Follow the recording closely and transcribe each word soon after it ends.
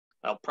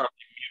I'll probably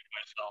mute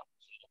myself.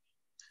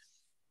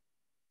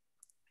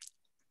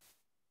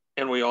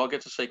 And we all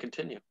get to say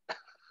continue.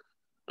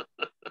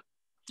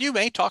 You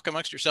may talk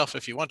amongst yourself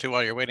if you want to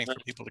while you're waiting for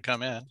people to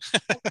come in.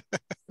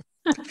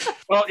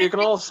 Well, you can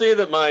all see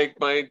that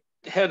my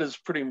head is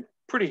pretty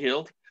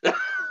healed. I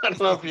don't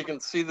know if you can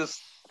see the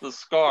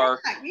scar.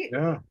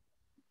 Yeah.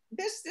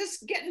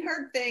 This getting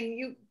hurt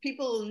thing,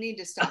 people need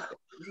to stop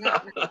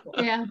it.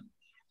 Yeah.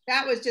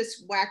 That was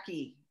just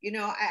wacky.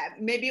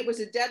 Maybe it was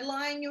a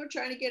deadline you were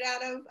trying to get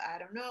out of. I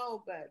don't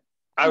know, but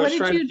I was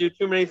trying to do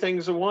too many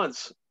things at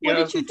once. What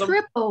did you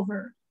trip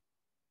over?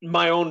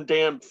 My own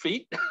damn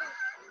feet.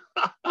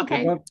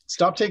 Okay. Well,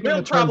 stop taking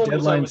the term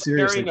deadline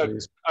seriously,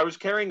 please. I was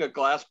carrying a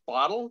glass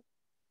bottle,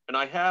 and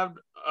I had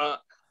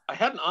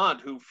an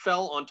aunt who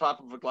fell on top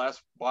of a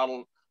glass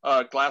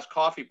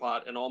coffee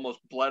pot and almost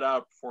bled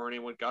out before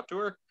anyone got to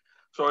her.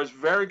 So I was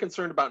very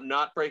concerned about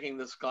not breaking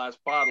this glass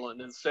bottle, and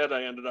instead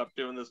I ended up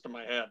doing this to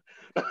my head.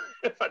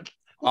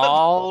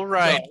 All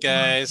right,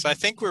 guys. I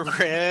think we're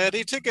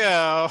ready to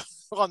go.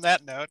 On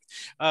that note,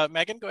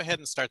 Megan, go ahead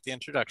and start the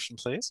introduction,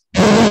 please.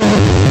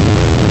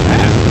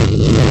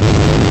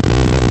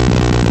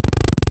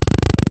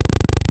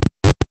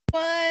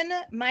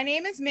 My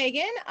name is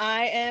Megan.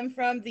 I am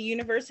from the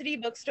University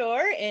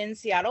Bookstore in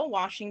Seattle,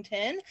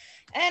 Washington,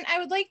 and I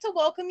would like to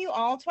welcome you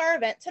all to our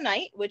event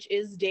tonight, which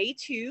is day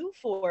 2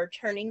 for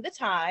Turning the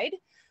Tide.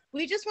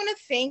 We just want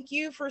to thank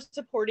you for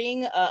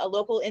supporting a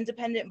local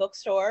independent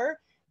bookstore.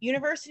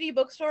 University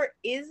Bookstore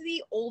is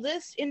the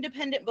oldest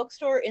independent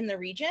bookstore in the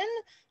region.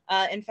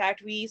 In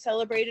fact, we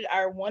celebrated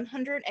our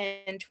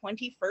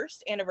 121st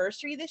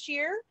anniversary this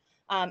year.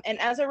 And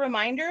as a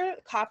reminder,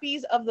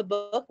 copies of the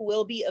book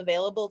will be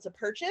available to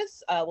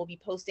purchase. We'll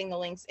be posting the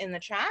links in the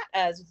chat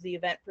as the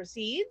event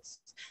proceeds.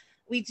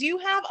 We do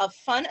have a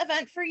fun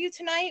event for you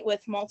tonight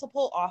with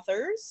multiple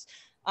authors,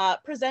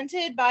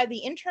 presented by the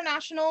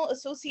International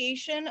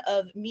Association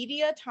of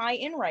Media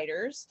Tie-In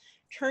Writers.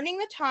 Turning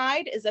the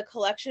Tide is a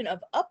collection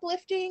of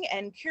uplifting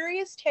and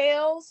curious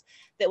tales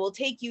that will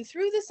take you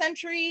through the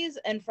centuries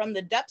and from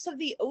the depths of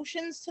the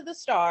oceans to the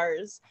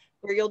stars,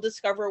 where you'll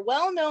discover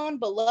well-known,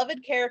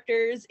 beloved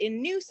characters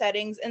in new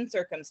settings and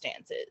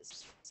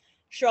circumstances.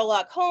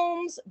 Sherlock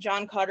Holmes,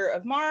 John Carter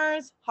of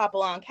Mars,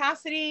 Hopalong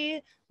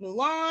Cassidy,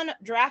 Mulan,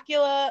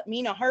 Dracula,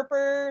 Mina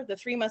Harker, the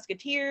Three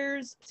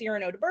Musketeers,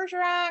 Cyrano de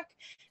Bergerac,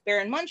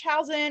 Baron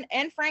Munchhausen,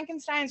 and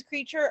Frankenstein's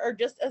creature are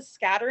just a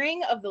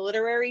scattering of the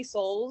literary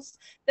souls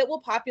that will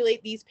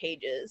populate these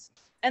pages.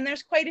 And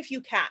there's quite a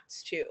few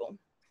cats, too.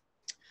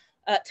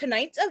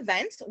 Tonight's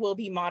event will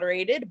be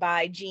moderated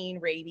by Jean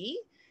Rabe.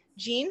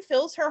 Jean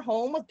fills her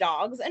home with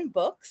dogs and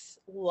books,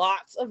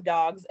 lots of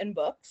dogs and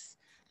books.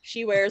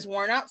 She wears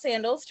worn-out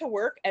sandals to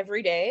work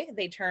every day.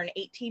 They turn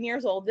 18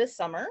 years old this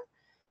summer.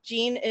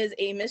 Jean is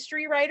a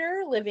mystery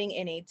writer living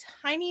in a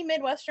tiny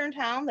Midwestern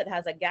town that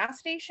has a gas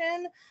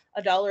station,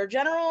 a Dollar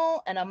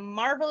General, and a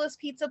marvelous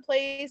pizza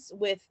place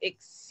with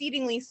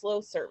exceedingly slow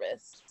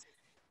service.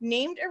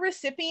 Named a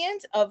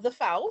recipient of the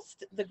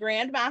Faust, the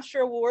Grand Master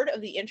Award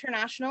of the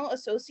International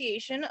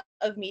Association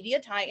of Media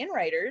Tie-In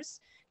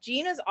Writers,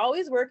 Jean is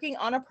always working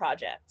on a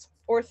project,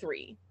 or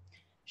 3.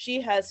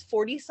 She has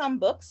 40-some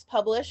books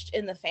published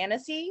in the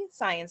fantasy,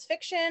 science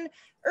fiction,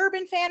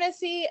 urban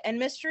fantasy, and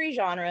mystery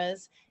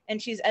genres,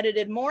 and she's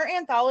edited more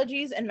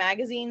anthologies and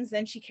magazines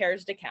than she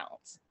cares to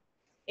count.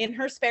 In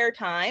her spare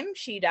time,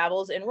 she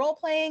dabbles in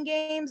role-playing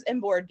games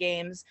and board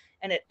games,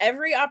 and at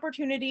every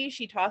opportunity,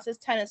 she tosses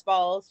tennis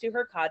balls to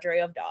her cadre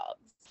of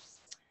dogs.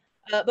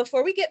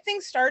 Before we get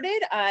things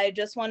started, I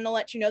just wanted to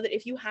let you know that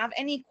if you have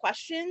any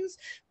questions,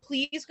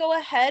 please go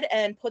ahead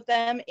and put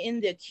them in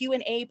the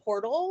Q&A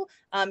portal.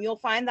 You'll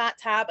find that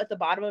tab at the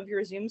bottom of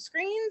your Zoom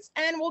screens,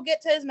 and we'll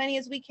get to as many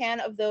as we can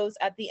of those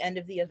at the end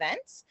of the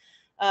event.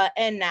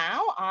 And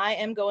now I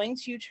am going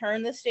to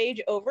turn the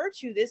stage over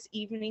to this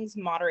evening's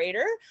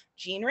moderator,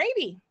 Jean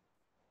Rabe.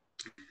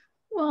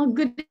 Well,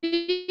 good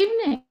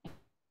evening.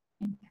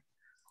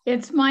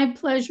 It's my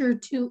pleasure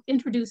to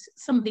introduce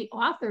some of the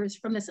authors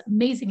from this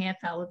amazing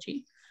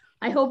anthology.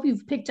 I hope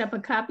you've picked up a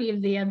copy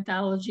of the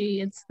anthology.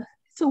 It's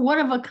a one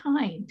of a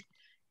kind,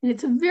 and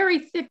it's a very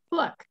thick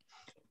book.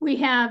 We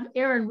have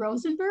Aaron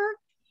Rosenberg,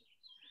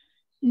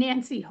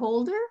 Nancy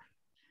Holder,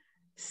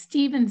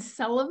 Stephen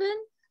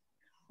Sullivan,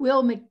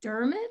 Will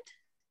McDermott,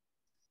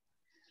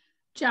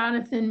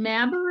 Jonathan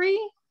Maberry.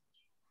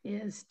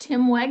 Is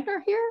Tim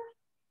Waggoner here?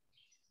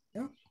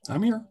 Yeah,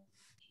 I'm here.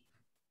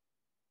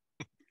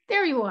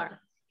 There you are.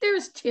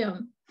 There's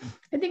Tim.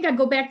 I think I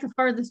go back the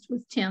farthest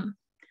with Tim.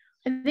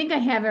 I think I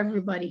have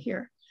everybody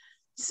here.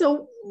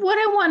 So what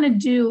I want to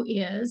do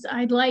is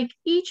I'd like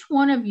each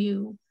one of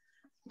you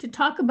to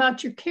talk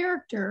about your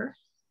character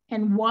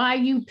and why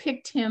you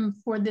picked him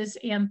for this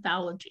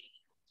anthology.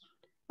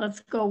 Let's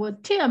go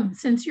with Tim,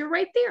 since you're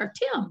right there.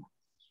 Tim.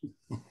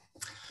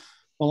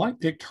 Well, I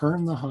picked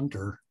Herne the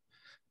Hunter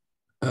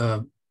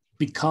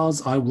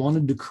because I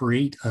wanted to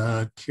create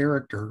a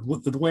character.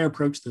 The way I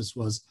approached this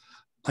was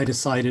I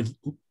decided,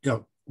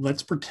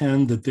 let's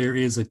pretend that there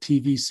is a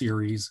TV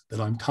series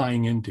that I'm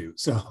tying into.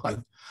 So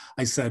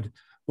I said,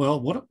 well,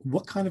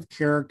 what kind of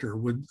character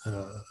would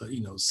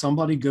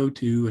somebody go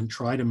to and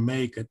try to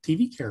make a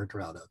TV character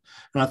out of?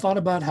 And I thought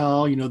about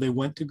how they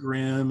went to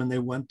Grimm and they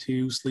went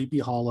to Sleepy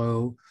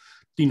Hollow,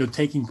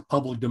 taking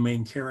public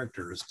domain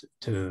characters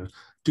to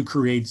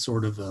create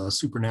sort of a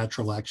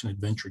supernatural action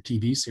adventure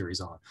TV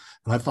series on.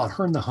 And I thought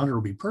Herne the Hunter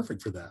would be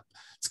perfect for that.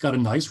 It's got a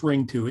nice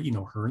ring to it,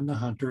 Herne the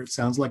Hunter. It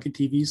sounds like a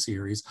TV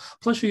series.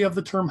 Plus you have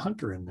the term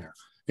hunter in there,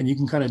 and you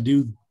can kind of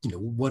do,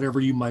 whatever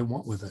you might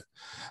want with it.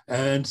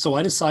 And so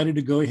I decided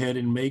to go ahead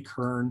and make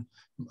Herne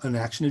an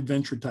action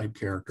adventure type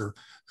character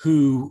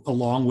who,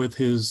 along with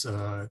his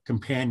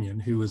companion,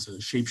 who is a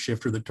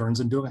shapeshifter that turns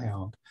into a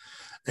hound.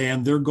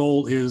 And their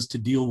goal is to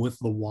deal with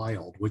the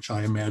wild, which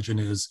I imagine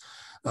is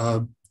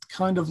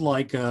kind of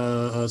like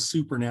a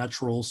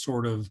supernatural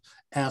sort of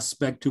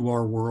aspect to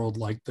our world,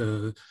 like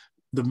the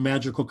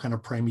magical kind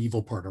of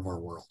primeval part of our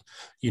world,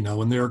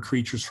 and there are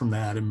creatures from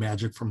that and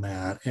magic from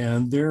that.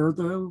 And they're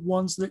the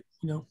ones that,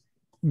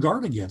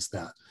 guard against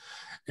that.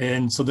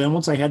 And so then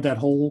once I had that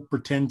whole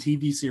pretend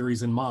TV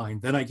series in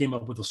mind, then I came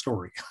up with a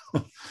story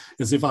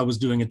as if I was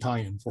doing a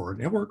tie-in for it.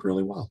 And it worked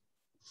really well.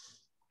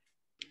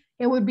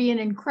 It would be an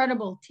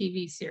incredible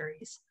TV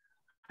series.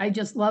 I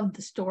just loved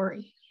the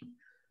story.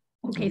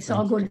 Okay, so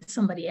I'll go to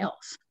somebody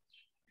else.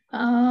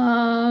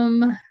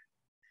 I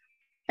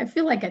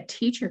feel like a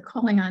teacher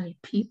calling on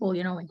people,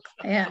 in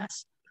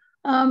class.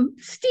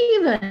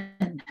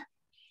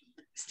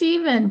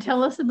 Stephen,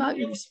 tell us about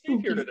your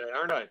spooky. Here today,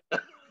 aren't I?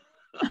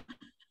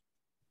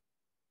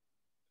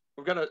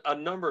 We've got a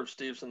number of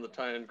Steves in the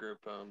tie-in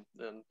group,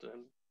 and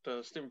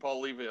Stephen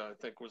Paul Levy, I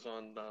think, was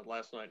on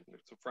last night.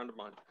 It's a friend of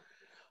mine.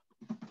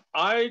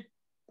 I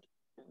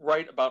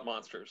write about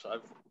monsters.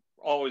 I've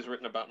always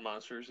written about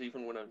monsters,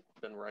 even when I've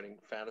been writing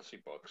fantasy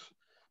books.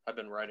 I've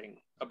been writing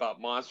about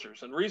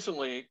monsters. And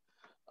recently,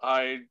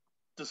 I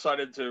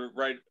decided to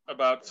write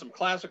about some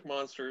classic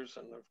monsters.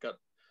 And I've got,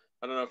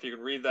 I don't know if you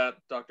can read that,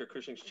 Dr.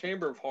 Cushing's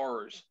Chamber of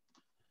Horrors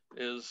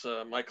is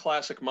my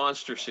classic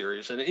monster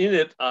series. And in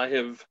it, I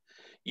have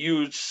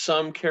used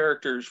some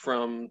characters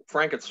from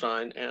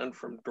Frankenstein and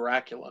from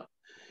Dracula.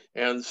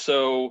 And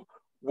so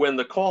when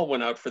the call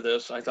went out for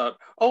this, I thought,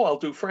 oh, I'll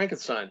do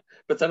Frankenstein.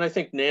 But then I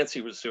think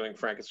Nancy was doing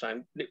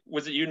Frankenstein.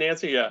 Was it you,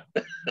 Nancy? Yeah.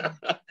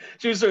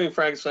 She was doing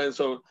Frankenstein.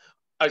 So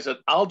I said,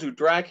 I'll do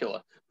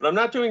Dracula. But I'm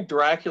not doing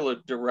Dracula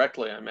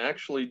directly. I'm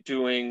actually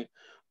doing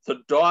the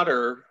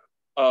daughter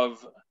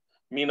of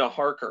Mina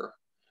Harker,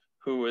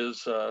 who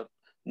is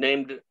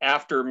named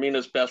after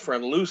Mina's best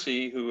friend,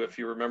 Lucy, who, if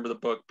you remember the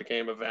book,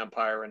 became a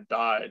vampire and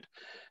died.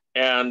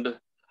 And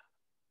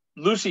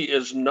Lucy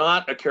is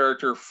not a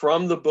character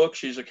from the book.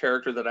 She's a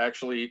character that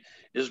actually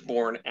is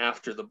born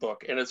after the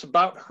book. And it's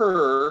about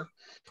her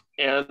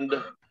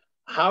and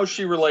how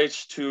she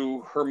relates to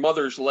her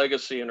mother's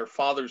legacy and her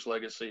father's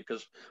legacy,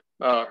 because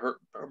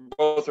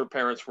both her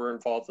parents were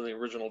involved in the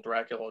original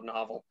Dracula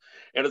novel.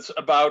 And it's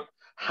about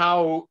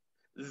how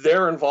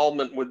their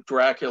involvement with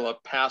Dracula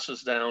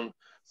passes down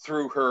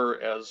through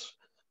her as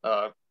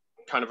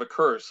kind of a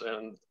curse.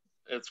 And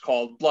it's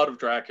called Blood of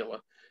Dracula.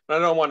 I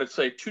don't want to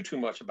say too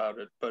much about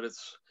it, but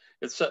it's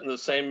set in the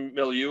same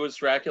milieu as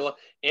Dracula,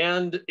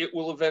 and it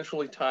will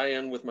eventually tie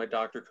in with my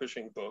Dr.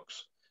 Cushing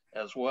books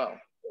as well.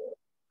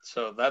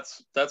 So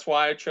that's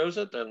why I chose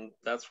it, and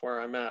that's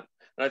where I'm at.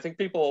 And I think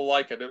people will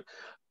like it.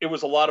 It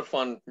was a lot of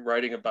fun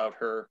writing about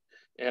her,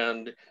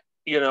 and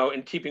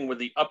in keeping with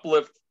the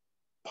uplift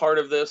part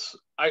of this,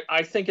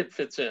 I think it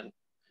fits in,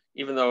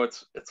 even though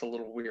it's a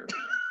little weird.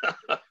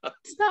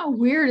 It's not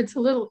weird. It's a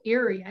little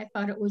eerie. I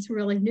thought it was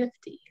really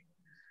nifty.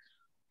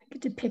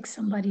 Get to pick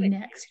somebody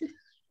next.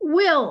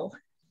 Will.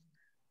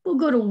 We'll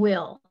go to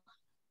Will.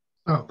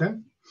 Okay.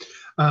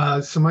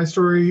 So my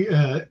story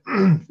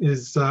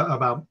is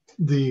about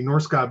the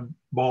Norse god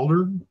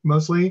Balder,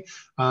 mostly,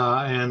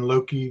 and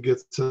Loki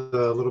gets a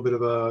little bit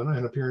of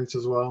an appearance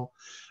as well.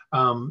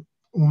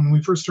 When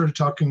we first started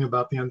talking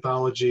about the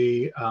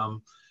anthology,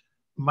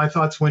 my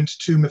thoughts went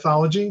to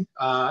mythology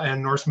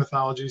and Norse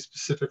mythology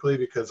specifically,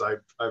 because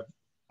I've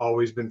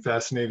always been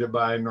fascinated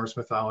by Norse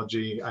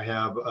mythology. I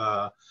have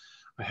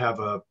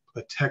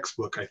a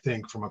textbook, I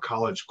think, from a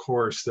college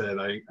course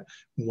that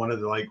one of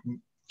the like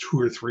 2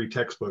 or 3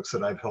 textbooks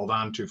that I've held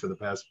on to for the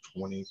past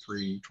 20,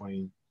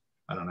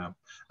 I don't know,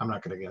 I'm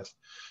not going to guess,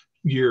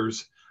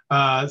 years.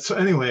 So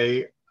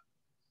anyway,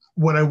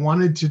 what I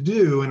wanted to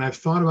do, and I've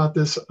thought about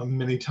this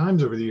many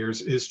times over the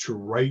years, is to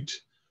write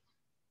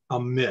a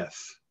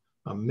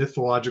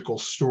mythological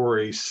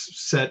story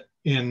set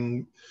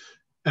in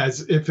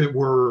as if it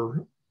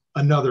were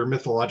another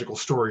mythological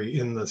story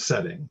in the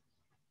setting.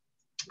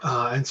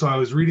 And so I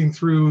was reading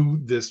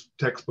through this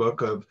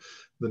textbook of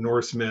the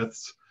Norse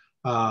myths,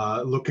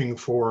 looking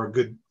for a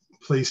good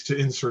place to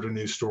insert a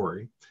new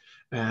story.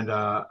 And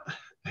I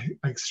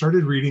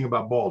started reading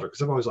about Balder,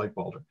 because I've always liked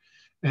Balder.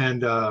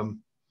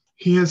 And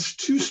he has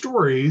 2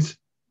 stories,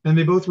 and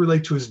they both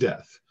relate to his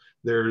death.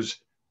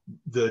 There's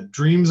the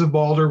dreams of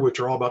Balder, which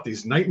are all about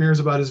these nightmares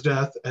about his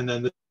death, and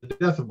then the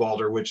death of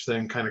Balder, which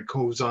then kind of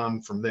goes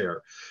on from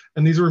there.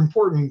 And these are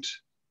important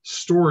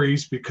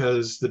stories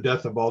because the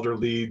death of Balder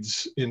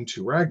leads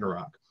into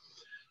Ragnarok.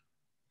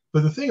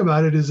 But the thing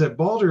about it is that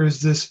Balder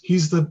is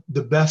he's the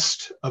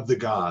best of the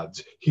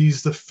gods.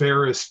 He's the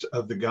fairest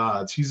of the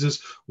gods. He's this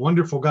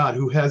wonderful god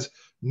who has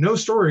no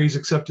stories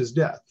except his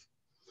death.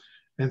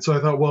 And so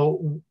I thought,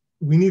 well,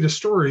 we need a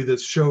story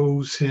that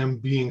shows him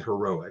being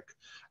heroic.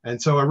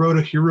 And so I wrote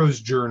a hero's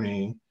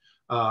journey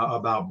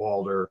about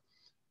Balder.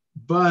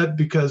 But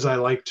because I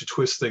like to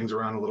twist things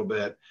around a little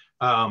bit,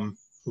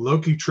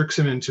 Loki tricks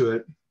him into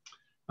it.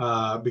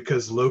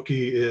 Because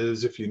Loki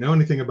is, if you know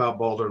anything about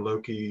Balder,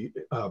 Loki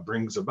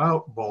brings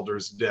about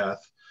Balder's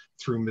death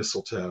through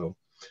mistletoe.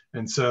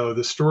 And so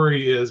the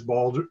story is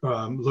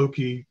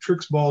Loki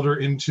tricks Balder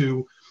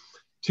into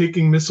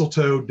taking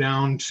mistletoe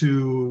down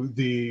to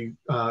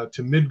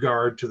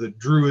Midgard, to the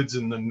druids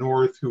in the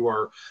north who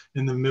are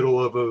in the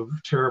middle of a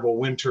terrible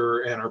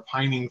winter and are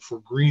pining for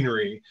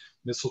greenery.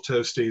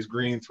 Mistletoe stays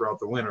green throughout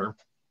the winter.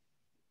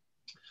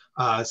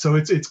 So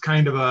it's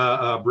kind of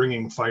a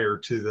bringing fire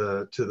to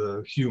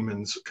the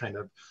humans kind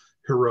of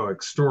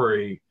heroic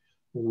story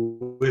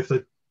with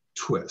a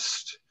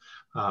twist.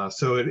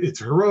 So it's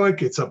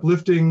heroic, it's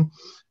uplifting,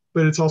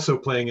 but it's also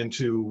playing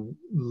into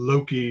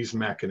Loki's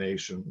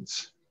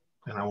machinations.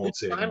 And I won't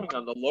say timing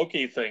on the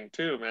Loki thing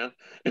too, man.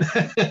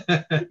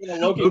 A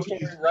Loki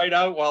story right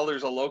out while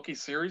there's a Loki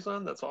series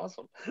on. That's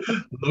awesome.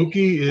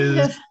 Loki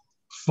is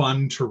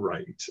fun to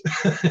write.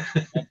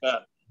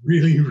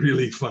 Really,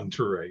 really fun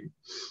to write.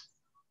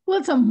 Well,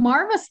 it's a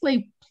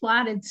marvelously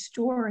plotted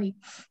story.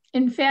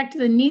 In fact,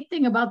 the neat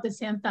thing about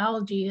this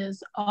anthology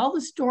is all the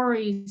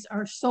stories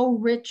are so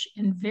rich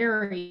and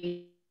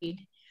varied.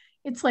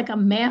 It's like a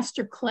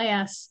master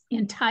class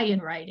in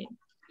tie-in writing.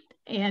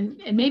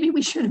 And maybe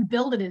we should have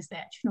billed it as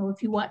that. You know,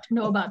 if you want to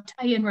know about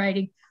tie-in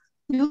writing,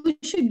 you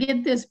should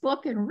get this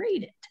book and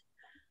read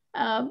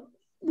it.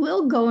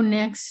 We'll go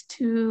next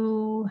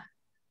to,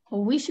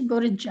 we should go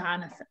to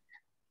Jonathan.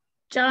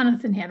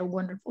 Jonathan had a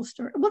wonderful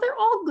story. Well, they're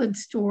all good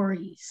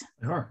stories.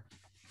 They are.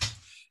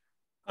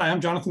 Hi, I'm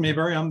Jonathan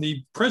Maberry. I'm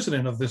the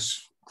president of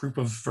this group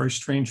of very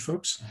strange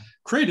folks.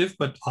 Creative,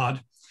 but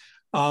odd.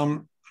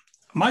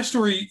 My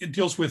story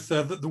deals with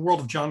the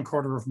world of John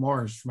Carter of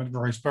Mars from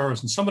Edgar Rice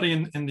Burroughs. And somebody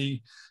in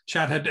the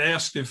chat had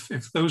asked if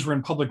those were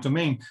in public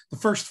domain. The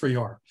first three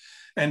are.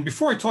 And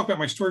before I talk about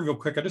my story real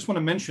quick, I just want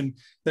to mention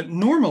that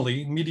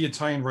normally media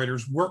tie-in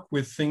writers work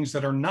with things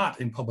that are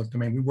not in public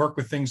domain. We work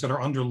with things that are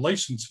under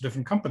license to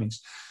different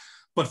companies.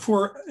 But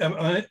for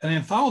an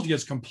anthology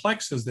as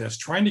complex as this,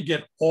 trying to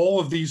get all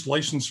of these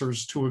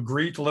licensors to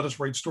agree to let us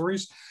write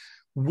stories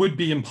would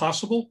be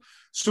impossible.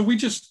 So we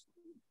just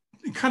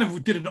kind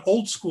of did an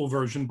old school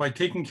version by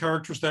taking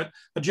characters that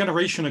a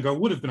generation ago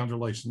would have been under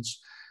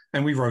license,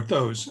 and we wrote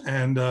those.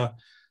 And the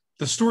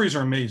stories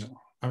are amazing.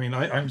 I mean,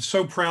 I'm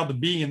so proud to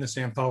be in this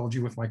anthology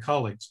with my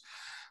colleagues.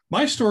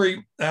 My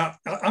story,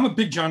 I'm a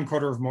big John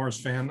Carter of Mars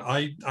fan.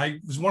 I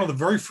was one of the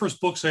very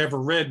first books I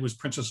ever read was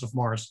Princess of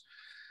Mars.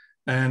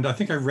 And I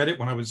think I read it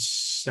when I was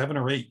 7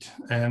 or 8,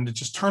 and it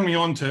just turned me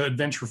on to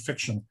adventure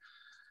fiction.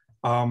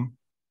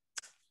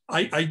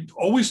 I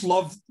always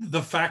loved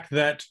the fact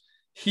that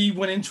he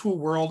went into a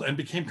world and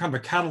became kind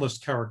of a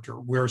catalyst character,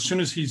 where as soon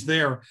as he's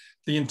there,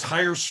 the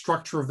entire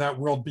structure of that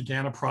world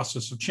began a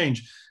process of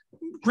change.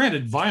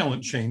 Granted,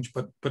 violent change,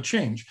 but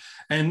change.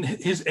 And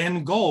his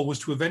end goal was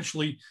to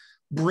eventually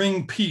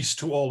bring peace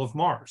to all of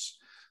Mars.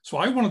 So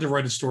I wanted to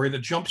write a story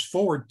that jumps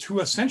forward to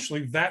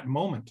essentially that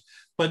moment.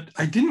 But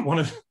I didn't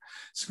want to,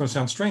 it's going to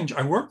sound strange,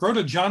 I wrote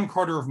a John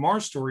Carter of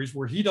Mars stories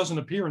where he doesn't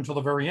appear until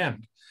the very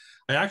end.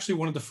 I actually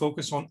wanted to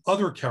focus on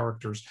other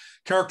characters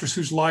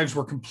whose lives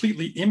were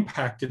completely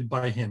impacted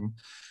by him,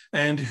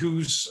 and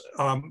whose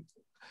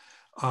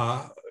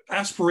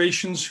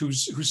aspirations,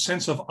 whose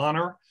sense of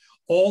honor,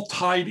 all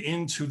tied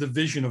into the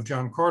vision of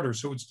John Carter.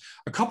 So it's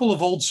a couple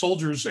of old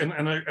soldiers and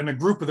a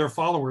group of their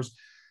followers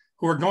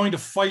who are going to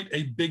fight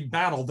a big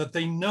battle that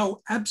they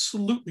know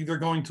absolutely they're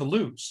going to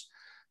lose,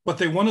 but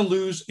they want to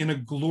lose in a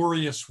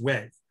glorious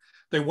way.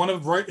 They want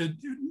to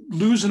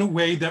lose in a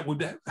way that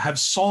would have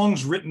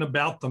songs written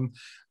about them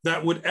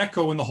that would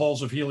echo in the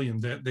halls of Helium,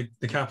 the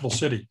capital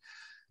city.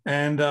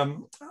 And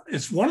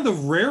it's one of the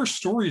rare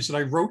stories that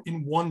I wrote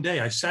in one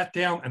day. I sat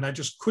down and I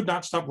just could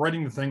not stop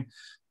writing the thing,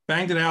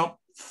 banged it out,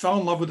 fell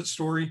in love with the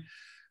story.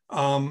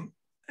 I've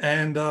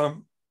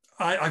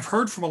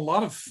heard from a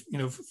lot of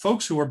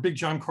folks who are big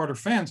John Carter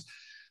fans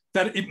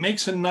that it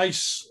makes a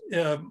nice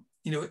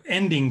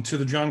ending to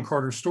the John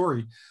Carter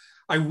story.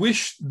 I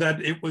wish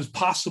that it was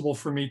possible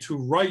for me to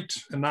write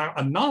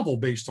a novel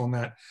based on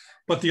that,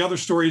 but the other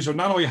stories are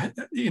not only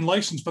in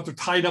license, but they're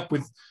tied up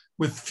with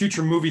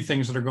future movie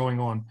things that are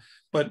going on.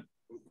 But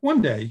one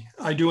day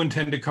I do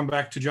intend to come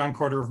back to John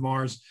Carter of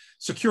Mars,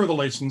 secure the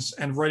license,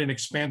 and write an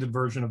expanded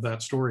version of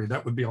that story.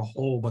 That would be a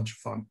whole bunch of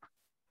fun.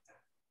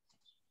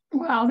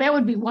 Wow, that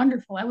would be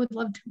wonderful. I would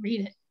love to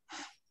read it.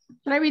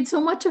 But I read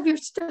so much of your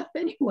stuff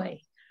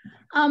anyway.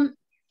 I'm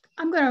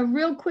going to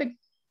real quick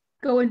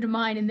go into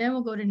mine, and then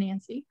we'll go to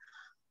Nancy.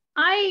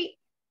 I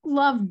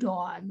love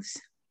dogs.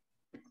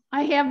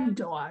 I have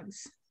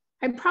dogs.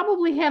 I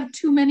probably have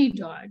too many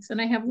dogs,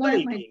 and I have one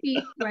at my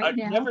feet right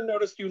now. I've never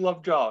noticed you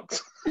love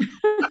dogs.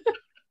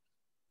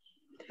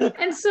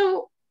 And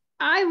so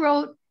I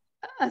wrote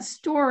a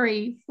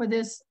story for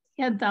this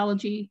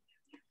anthology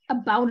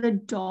about a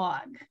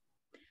dog.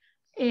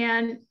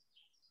 And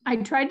I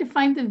tried to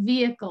find the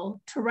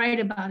vehicle to write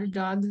about a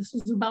dog. This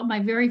was about my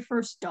very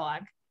first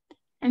dog.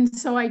 And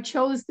so I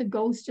chose The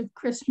Ghost of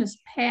Christmas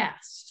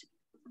Past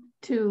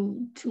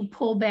to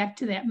pull back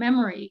to that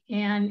memory.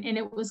 And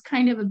it was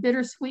kind of a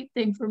bittersweet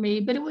thing for me,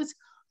 but it was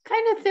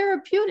kind of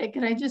therapeutic.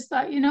 And I just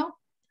thought, you know,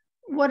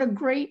 what a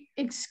great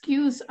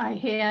excuse I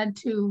had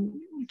to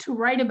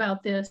write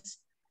about this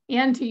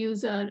and to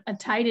use a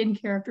tied-in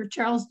character,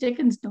 Charles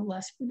Dickens, no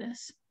less, for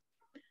this.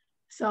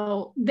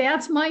 So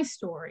that's my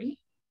story.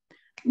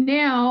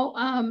 Now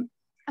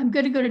I'm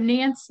going to go to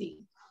Nancy.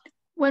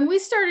 When we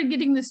started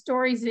getting the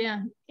stories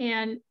in,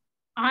 and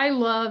I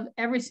love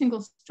every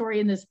single story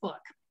in this book.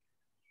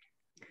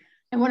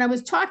 And when I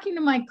was talking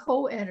to my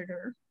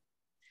co-editor,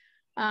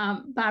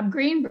 Bob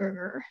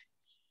Greenberger,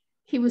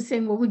 he was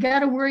saying, well, we got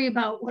to worry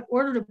about what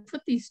order to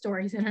put these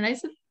stories in. And I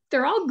said,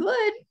 they're all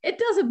good. It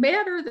doesn't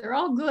matter. They're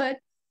all good.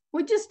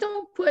 We just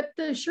don't put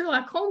the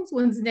Sherlock Holmes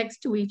ones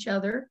next to each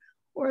other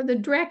or the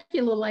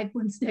Dracula-like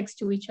ones next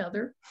to each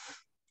other.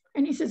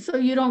 And he said, so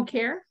you don't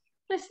care?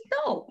 I said,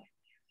 no,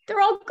 they're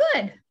all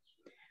good.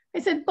 I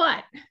said,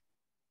 but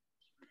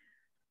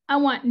I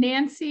want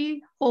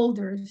Nancy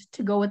Holder's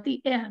to go at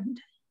the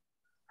end.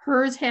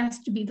 Hers has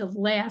to be the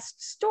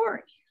last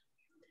story.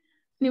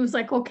 And he was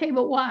like, okay,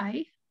 but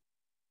why?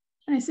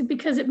 And I said,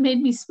 because it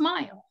made me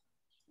smile.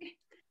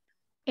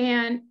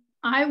 And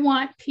I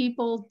want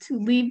people to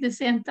leave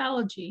this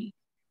anthology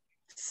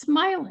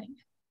smiling.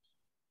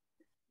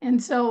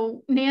 And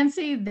so,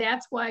 Nancy,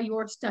 that's why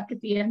you're stuck at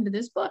the end of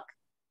this book.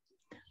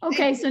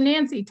 Okay, so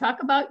Nancy,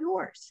 talk about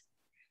yours.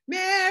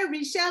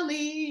 Mary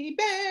Shelley,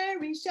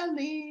 Mary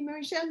Shelley,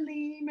 Mary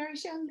Shelley, Mary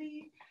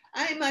Shelley.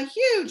 I'm a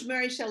huge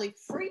Mary Shelley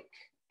freak.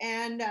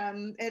 And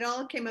it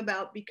all came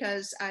about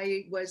because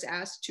I was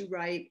asked to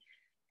write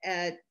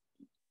a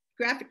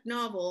graphic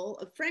novel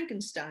of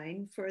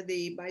Frankenstein for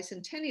the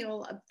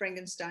bicentennial of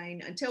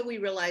Frankenstein until we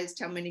realized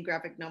how many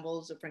graphic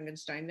novels of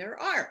Frankenstein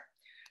there are.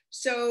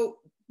 So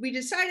we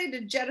decided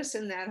to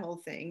jettison that whole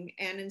thing.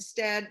 And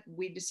instead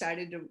we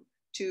decided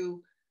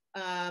to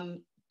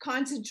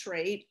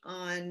concentrate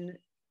on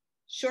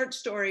short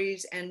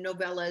stories and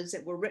novellas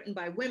that were written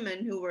by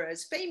women who were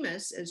as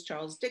famous as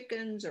Charles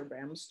Dickens or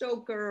Bram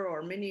Stoker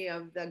or many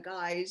of the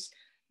guys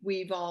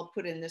we've all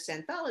put in this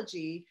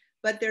anthology,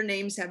 but their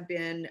names have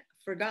been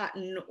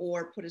forgotten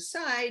or put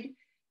aside.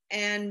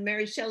 And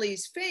Mary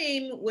Shelley's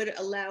fame would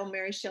allow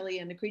Mary Shelley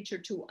and the Creature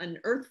to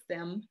unearth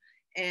them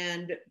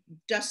and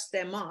dust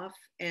them off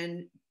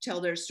and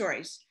tell their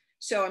stories.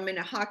 So I'm going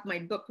to hawk my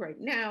book right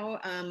now.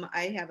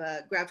 I have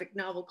a graphic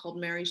novel called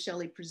Mary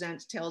Shelley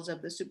Presents Tales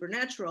of the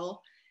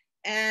Supernatural.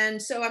 And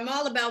so I'm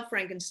all about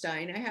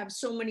Frankenstein. I have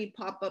so many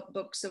pop-up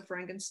books of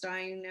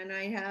Frankenstein, and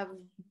I have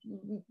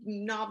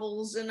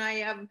novels, and I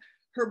have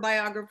her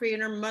biography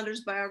and her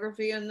mother's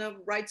biography and the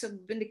rights of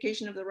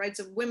vindication of the rights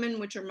of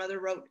women, which her mother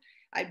wrote.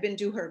 I've been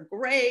to her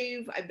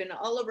grave. I've been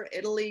all over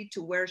Italy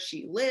to where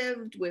she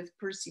lived with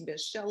Percy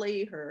Bysshe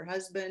Shelley, her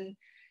husband.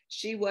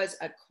 She was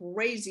a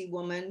crazy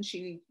woman.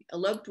 She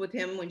eloped with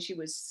him when she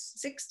was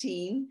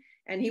 16,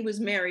 and he was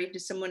married to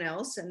someone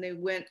else, and they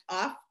went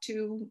off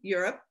to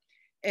Europe,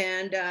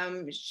 and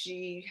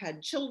she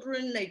had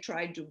children. They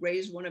tried to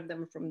raise one of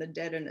them from the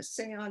dead in a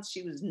seance.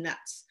 She was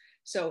nuts.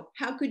 So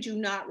how could you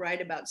not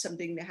write about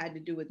something that had to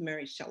do with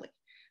Mary Shelley?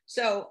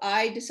 So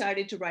I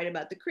decided to write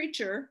about the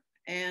creature,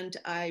 and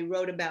I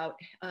wrote about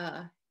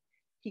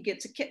he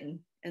gets a kitten.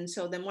 And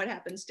so then what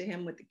happens to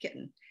him with the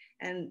kitten?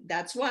 And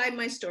that's why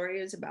my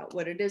story is about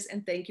what it is.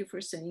 And thank you for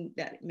saying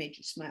that it made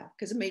you smile,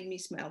 because it made me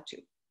smile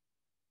too.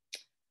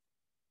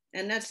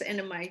 And that's the end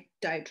of my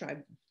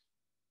diatribe.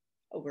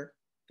 Over.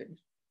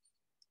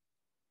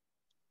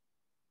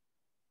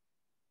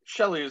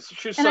 Shelley is,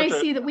 she's and such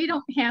I see that we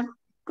don't have,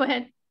 go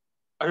ahead.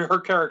 Her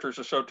characters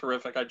are so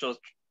terrific. I just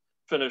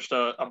finished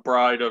a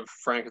Bride of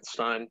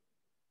Frankenstein,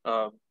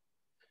 a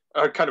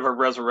kind of a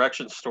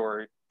resurrection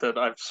story that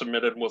I've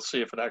submitted. We'll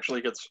see if it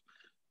actually gets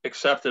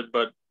accepted,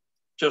 but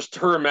just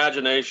her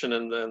imagination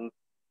and then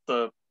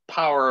the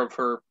power of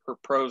her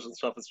prose and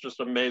stuff, it's just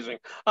amazing.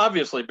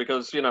 Obviously,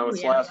 because, you know,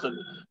 it's lasted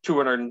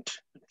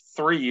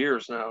 203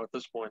 years now at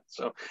this point.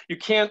 So you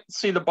can't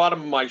see the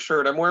bottom of my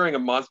shirt. I'm wearing a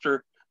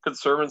Monster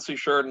Conservancy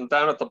shirt, and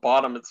down at the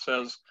bottom it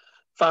says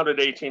founded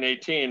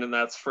 1818, and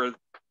that's for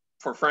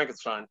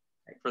Frankenstein,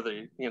 for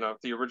the, you know,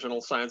 the original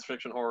science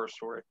fiction horror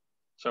story.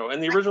 So,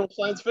 and the original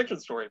science fiction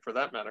story for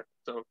that matter.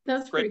 So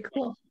that's pretty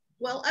cool.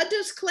 Well, a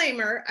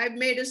disclaimer, I've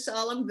made a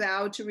solemn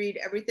vow to read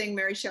everything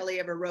Mary Shelley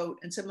ever wrote,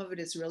 and some of it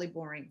is really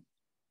boring.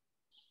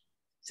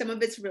 Some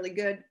of it's really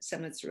good, some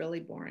of it's really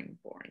boring.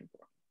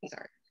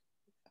 Sorry.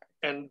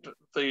 And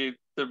the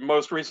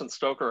most recent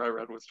Stoker I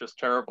read was just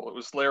terrible. It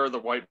was Lair of the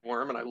White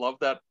Worm, and I love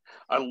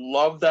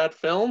that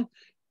film,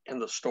 and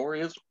the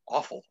story is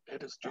awful.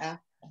 It is just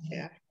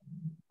yeah.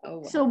 Oh,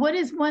 wow. So what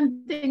is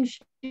one thing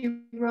she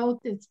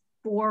wrote that's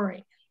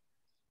boring?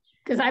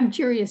 Because I'm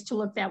curious to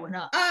look that one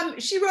up.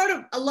 She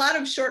wrote a lot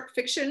of short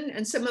fiction,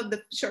 and some of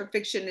the short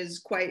fiction is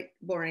quite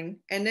boring.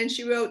 And then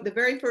she wrote the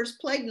very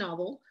first plague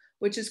novel,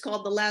 which is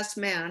called The Last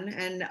Man.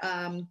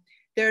 And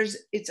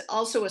it's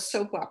also a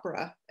soap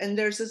opera. And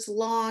there's this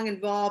long,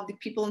 involved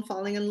people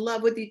falling in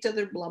love with each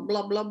other, blah,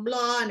 blah, blah,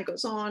 blah. And it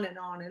goes on and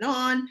on and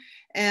on.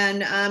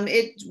 And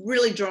it's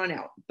really drawn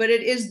out. But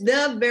it is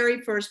the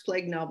very first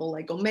plague novel,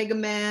 like Omega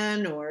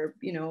Man or,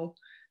 you know,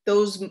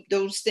 those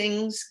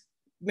things.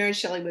 Mary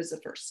Shelley was the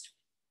first.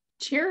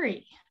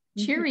 Cheery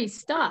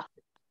stuff.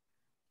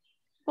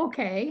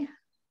 Okay.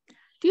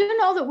 Do you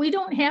know that we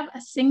don't have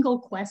a single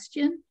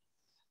question?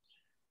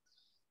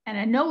 And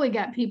I know we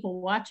got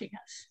people watching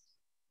us.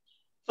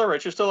 It's all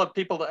right. You still have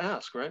people to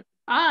ask, right?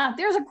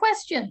 There's a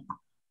question.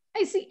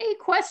 I see a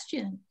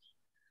question.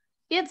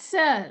 It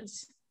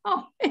says,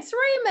 oh, it's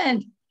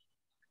Raymond.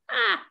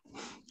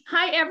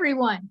 Hi,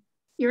 everyone.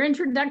 Your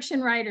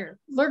introduction writer,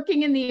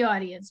 lurking in the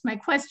audience. My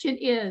question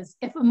is,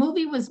 if a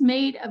movie was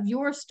made of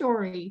your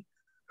story,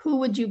 who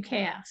would you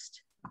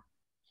cast?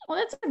 Well,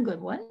 that's a good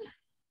one.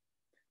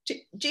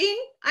 Jean,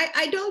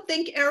 I don't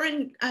think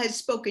Aaron has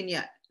spoken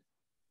yet.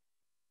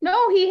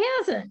 No, he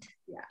hasn't.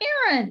 Yeah.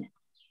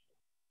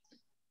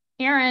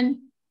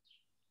 Aaron.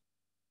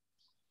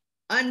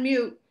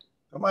 Unmute.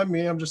 Don't mind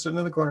me, I'm just sitting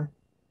in the corner.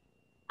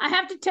 I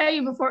have to tell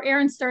you before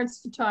Aaron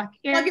starts to talk.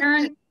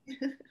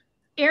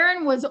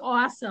 Aaron was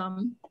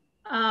awesome.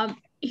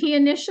 He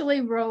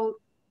initially wrote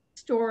a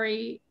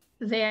story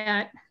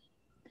that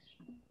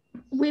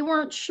we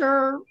weren't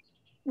sure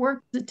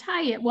where to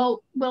tie it.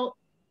 Well,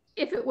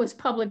 if it was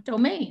public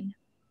domain.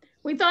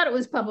 We thought it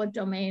was public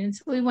domain, and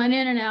so we went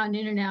in and out and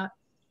in and out.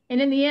 And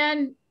in the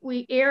end,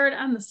 we erred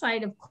on the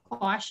side of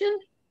caution.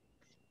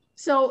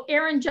 So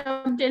Aaron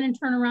jumped in and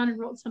turned around and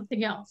wrote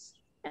something else.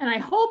 And I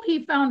hope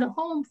he found a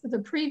home for the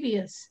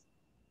previous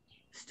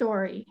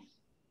story.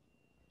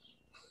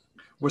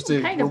 We'll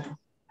see.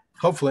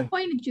 Hopefully.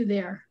 Pointed you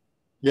there.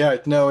 Yeah,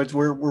 no,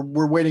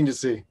 we're waiting to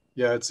see.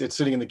 Yeah, it's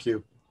sitting in the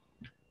queue.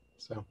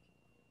 So,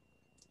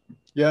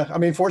 yeah, I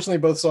mean, fortunately,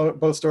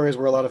 both stories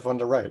were a lot of fun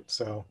to write.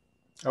 So,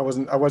 I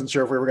wasn't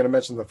sure if we were going to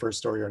mention the first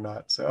story or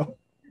not. So,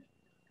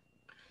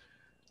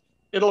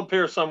 it'll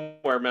appear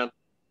somewhere, man.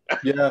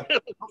 Yeah,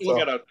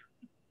 Look it up.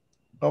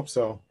 Hope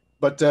so.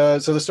 But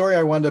so the story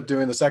I wound up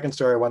doing, the second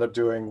story I wound up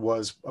doing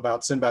was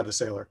about Sinbad the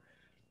Sailor,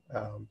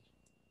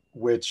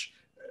 which,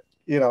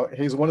 you know,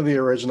 he's one of the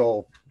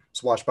original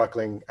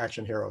swashbuckling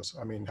action heroes.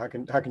 I mean, how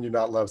can you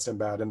not love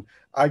Sinbad? And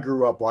I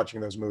grew up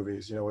watching those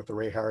movies, you know, with the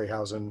Ray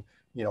Harryhausen,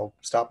 you know,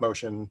 stop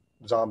motion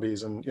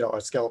zombies and, you know,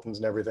 skeletons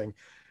and everything.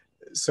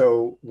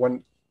 So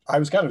when I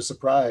was kind of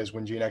surprised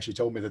when Jean actually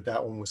told me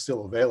that one was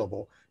still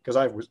available, because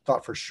I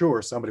thought for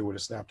sure somebody would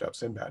have snapped up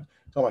Sinbad.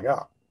 So I'm like,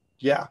 oh,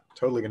 yeah,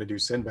 totally going to do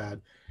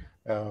Sinbad.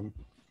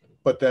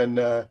 But then,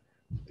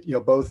 you know,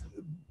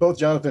 both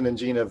Jonathan and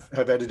Jean have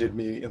edited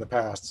me in the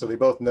past, so they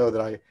both know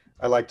that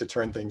I like to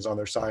turn things on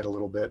their side a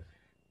little bit.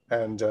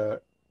 And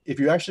if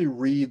you actually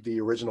read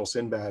the original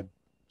Sinbad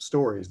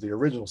stories,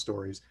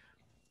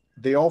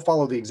 they all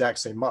follow the exact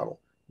same model,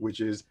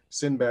 which is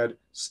Sinbad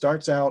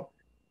starts out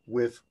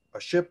with a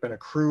ship and a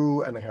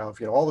crew, and they have,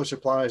 you know, all their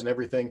supplies and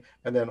everything,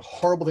 and then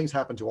horrible things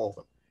happen to all of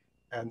them.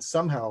 And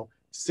somehow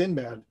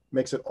Sinbad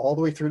makes it all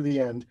the way through to the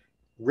end,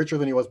 richer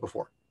than he was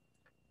before.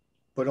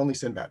 But only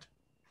Sinbad.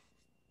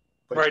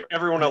 But right,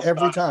 everyone else.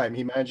 Every time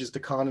he manages to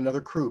con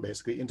another crew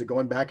basically into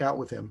going back out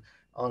with him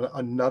on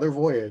another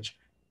voyage.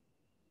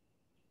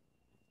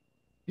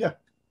 Yeah,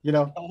 you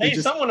know. Well, hey,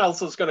 someone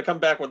else is going to come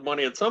back with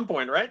money at some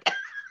point, right?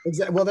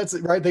 Exactly. Well, that's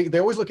right. They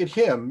always look at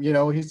him. You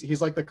know,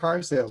 he's like the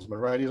car salesman,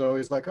 right? He's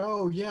always like,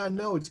 oh yeah,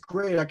 no, it's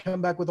great. I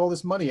come back with all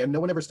this money, and no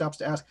one ever stops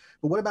to ask,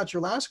 but what about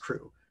your last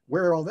crew?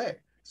 Where are all they?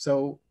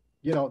 So,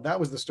 you know, that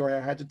was the story I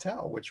had to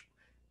tell, which,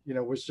 you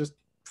know, was just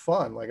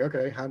fun. Like,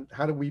 okay,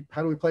 how do we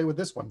play with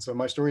this one? So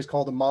my story is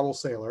called The Model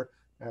Sailor,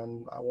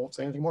 and I won't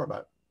say anything more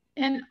about it.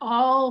 And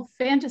all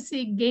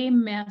fantasy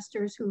game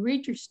masters who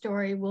read your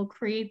story will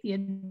create the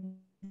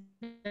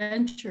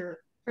adventure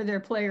for their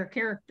player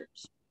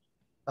characters.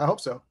 I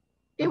hope so.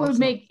 It would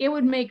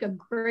make a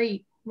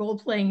great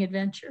role-playing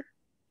adventure.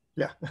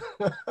 Yeah.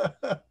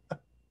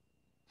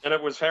 And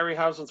it was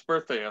Harryhausen's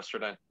birthday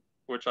yesterday,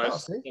 which I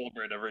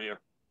celebrate every year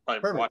by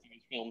watching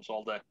his films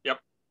all day. Yep.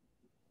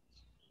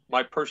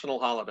 My personal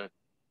holiday.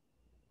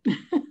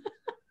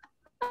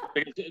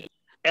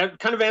 And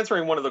kind of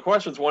answering one of the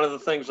questions, one of the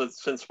things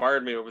that's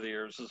inspired me over the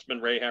years has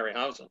been Ray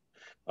Harryhausen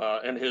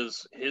and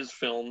his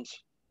films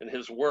and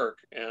his work.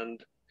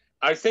 And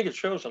I think it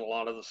shows in a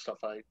lot of the stuff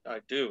I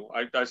do.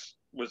 I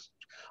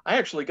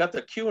actually got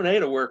the Q&A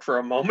to work for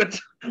a moment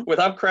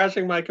without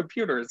crashing my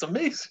computer. It's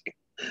amazing.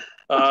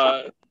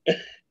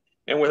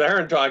 And with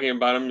Aaron talking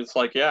about him, it's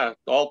like, yeah,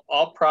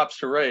 all props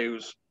to Ray,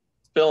 whose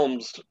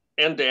films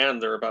end to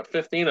end, there are about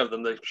 15 of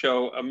them, that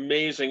show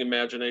amazing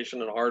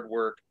imagination and hard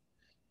work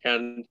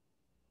and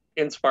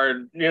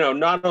inspired, you know,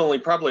 not only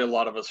probably a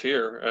lot of us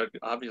here,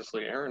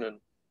 obviously Aaron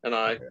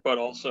but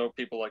also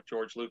people like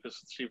George Lucas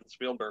and Steven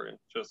Spielberg. And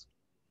just,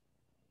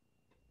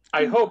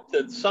 I hope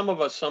that some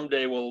of us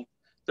someday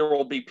there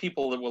will be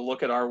people that will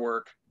look at our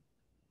work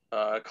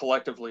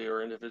collectively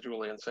or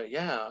individually and say,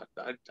 yeah,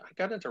 I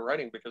got into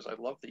writing because I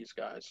love these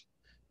guys.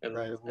 And,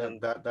 right,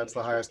 that's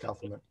the highest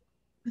compliment.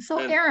 So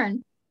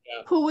Aaron,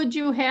 who would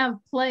you have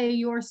play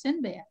your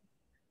Sinbad?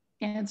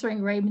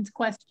 Answering Raymond's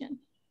question.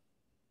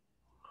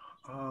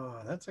 Oh,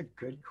 that's a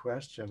good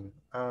question.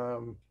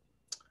 You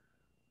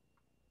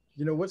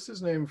know, what's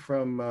his name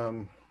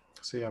from,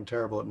 see, I'm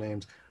terrible at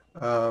names.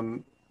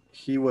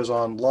 He was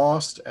on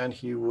Lost and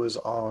he was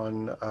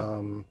on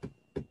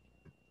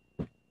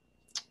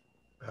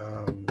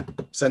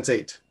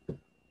Sense8.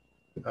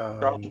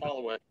 Josh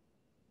Holloway.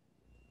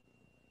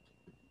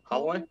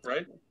 Holloway,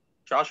 right?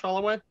 Josh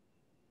Holloway?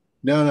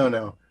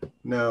 No,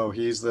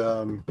 he's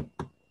the...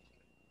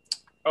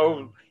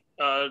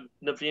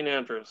 Naveen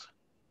Andrews.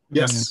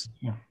 Yes,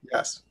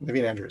 yes,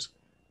 Naveen Andrews.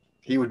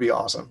 He would be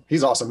awesome.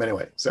 He's awesome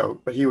anyway,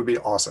 but he would be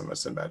awesome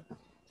as Sinbad.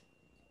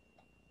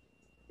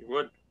 He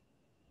would.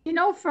 You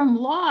know, from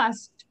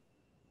Lost,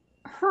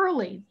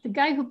 Hurley, the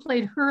guy who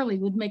played Hurley,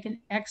 would make an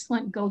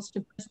excellent Ghost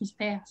of Christmas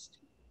Past.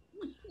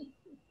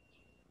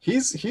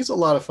 He's a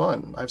lot of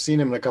fun. I've seen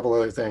him in a couple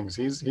other things.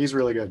 He's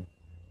really good.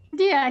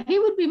 Yeah, he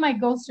would be my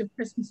Ghost of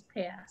Christmas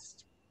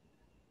Past.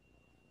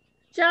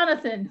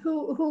 Jonathan,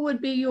 who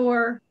would be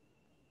your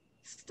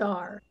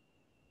star?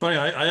 Funny,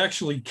 I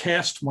actually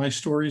cast my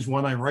stories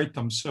when I write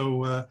them.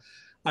 So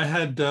I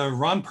had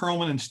Ron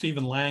Perlman and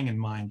Stephen Lang in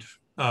mind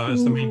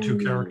as the main two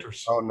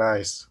characters. Oh,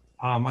 nice.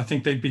 I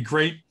think they'd be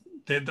great.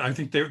 I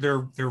think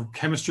their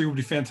chemistry would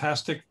be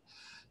fantastic.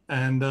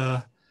 And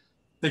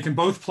they can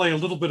both play a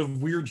little bit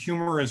of weird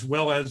humor as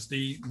well as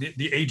the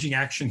aging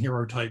action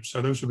hero type.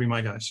 So those would be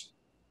my guys.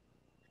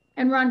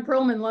 And Ron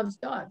Perlman loves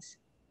dogs.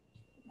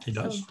 He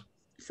does.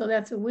 So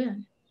that's a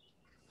win.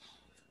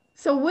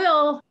 So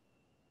Will,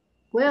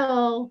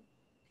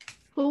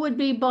 who would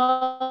be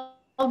Balder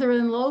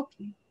and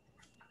Loki?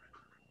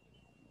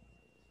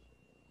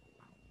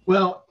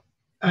 Well,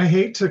 I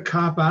hate to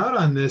cop out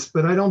on this,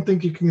 but I don't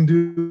think you can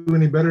do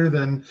any better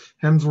than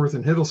Hemsworth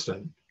and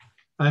Hiddleston.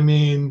 I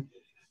mean,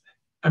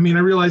 I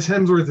realize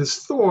Hemsworth is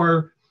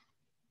Thor,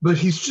 but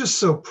he's just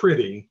so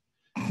pretty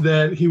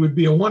that he would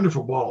be a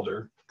wonderful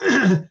Balder.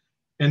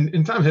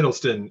 And Tom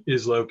Hiddleston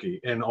is Loki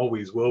and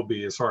always will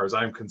be, as far as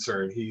I'm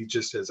concerned. He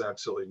just has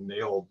absolutely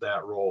nailed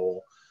that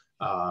role.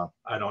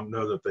 I don't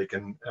know that they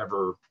can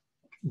ever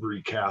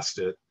recast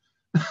it.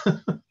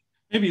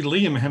 Maybe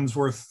Liam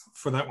Hemsworth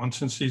for that one,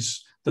 since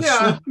he's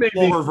the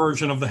smaller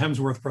version of the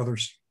Hemsworth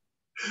brothers.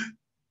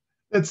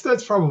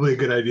 That's probably a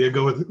good idea.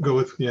 Go with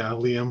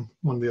Liam,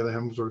 one of the other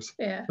Hemsworths.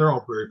 Yeah, they're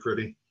all very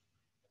pretty.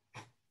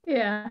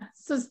 Yeah.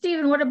 So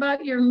Stephen, what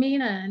about your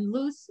Mina and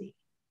Lucy?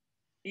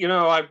 You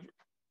know,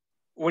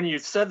 when you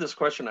said this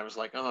question, I was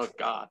like, oh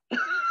God.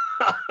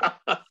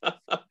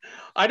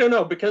 I don't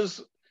know,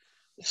 because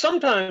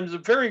sometimes,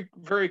 very,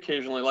 very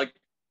occasionally, like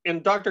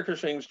in Dr.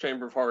 Cushing's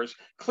Chamber of Horrors,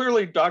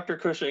 clearly Dr.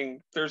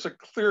 Cushing, there's a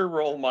clear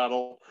role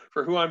model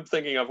for who I'm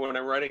thinking of when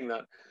I'm writing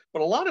that.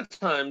 But a lot of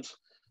times,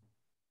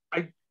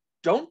 I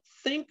don't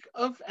think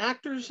of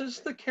actors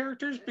as the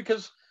characters,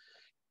 because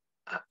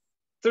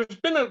there's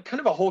been a kind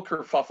of a whole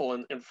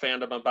kerfuffle in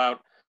fandom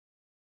about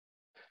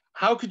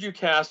how could you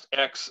cast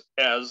X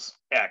as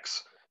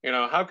X? You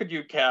know, how could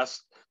you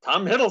cast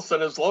Tom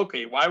Hiddleston as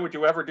Loki? Why would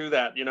you ever do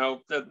that? You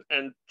know,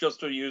 and just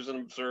to use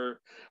an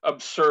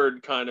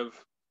absurd kind of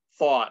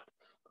thought.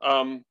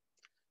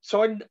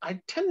 So I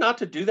tend not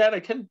to do that. I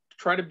tend to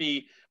try to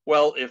be,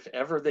 well, if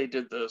ever they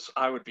did this,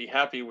 I would be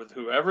happy with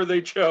whoever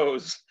they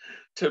chose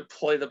to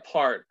play the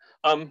part.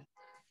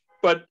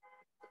 But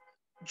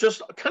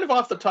just kind of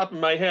off the top of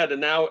my head,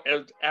 and now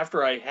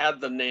after I had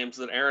the names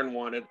that Aaron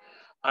wanted,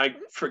 I'm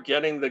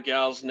forgetting the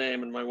gal's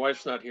name, and my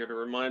wife's not here to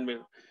remind me.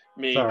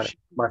 Sorry,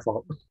 my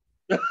fault.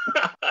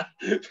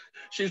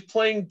 She's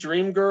playing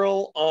Dream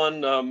Girl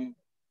on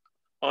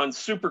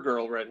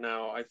Supergirl right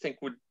now. I think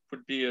would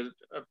be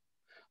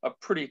a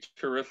pretty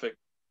terrific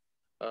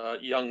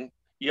young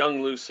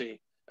Lucy.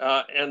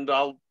 And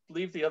I'll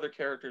leave the other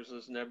characters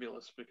as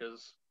nebulous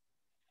because,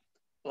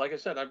 like I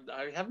said,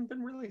 I haven't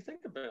been really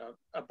thinking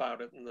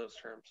about it in those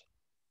terms.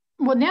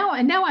 Well, now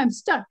I'm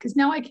stuck because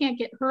now I can't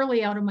get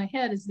Hurley out of my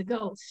head as the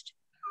ghost.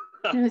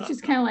 And it's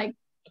just kind of like,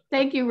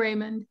 thank you,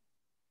 Raymond.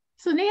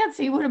 So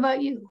Nancy, what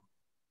about you?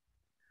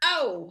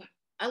 Oh,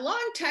 a long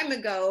time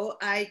ago,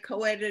 I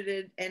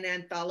co-edited an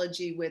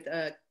anthology with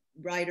a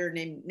writer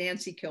named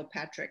Nancy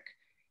Kilpatrick.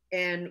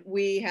 And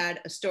we had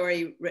a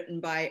story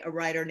written by a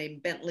writer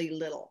named Bentley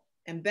Little.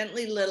 And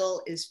Bentley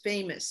Little is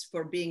famous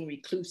for being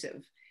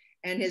reclusive.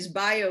 And his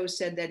bio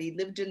said that he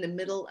lived in the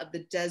middle of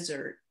the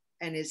desert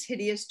and is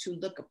hideous to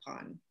look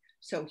upon.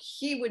 So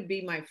he would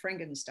be my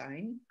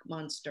Frankenstein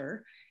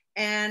monster.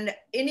 And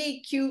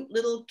any cute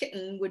little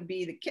kitten would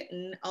be the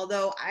kitten,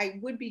 although I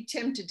would be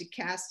tempted to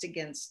cast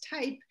against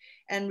type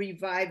and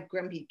revive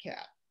Grumpy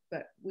Cat.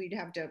 But we'd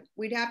have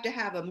to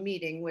have a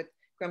meeting with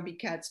Grumpy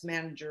Cat's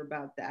manager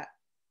about that.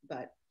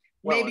 But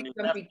Well, maybe and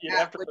Grumpy you'd Cat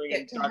have to would bring get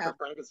in to Dr. have.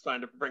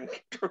 Frankenstein to bring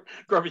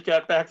Grumpy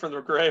Cat back from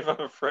the grave, I'm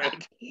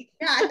afraid. Yeah,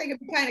 I think it'd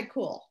be kind of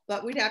cool,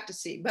 but we'd have to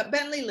see. But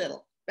Bentley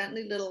Little,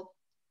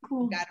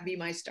 Cool. got to be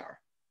my star.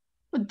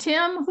 Well,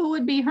 Tim, who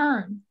would be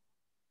Hearn?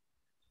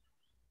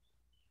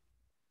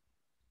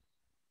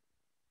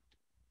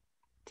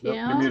 Nope,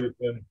 you're Tim? muted,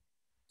 Tim.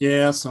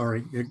 Yeah,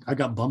 sorry. I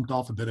got bumped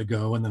off a bit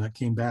ago and then I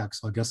came back.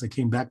 So I guess I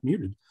came back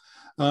muted.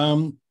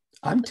 I'm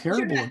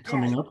terrible at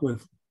coming up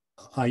with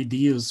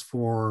ideas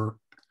for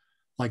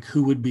like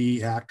who would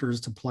be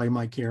actors to play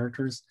my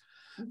characters.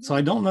 So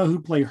I don't know who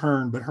played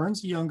Hearn, but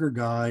Hearn's a younger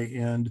guy,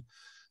 and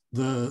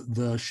the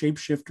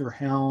shapeshifter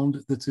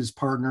hound that's his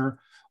partner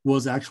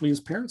was actually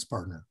his parents'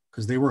 partner,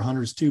 because they were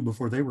hunters too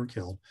before they were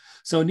killed.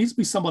 So it needs to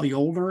be somebody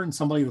older and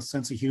somebody with a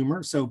sense of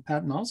humor. So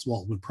Patton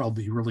Oswalt would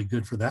probably be really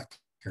good for that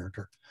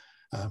character.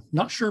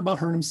 Not sure about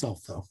Hearn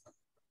himself though.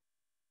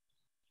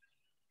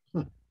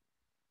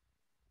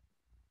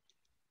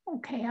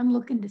 Okay, I'm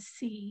looking to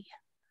see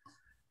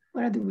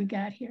what other we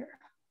got here.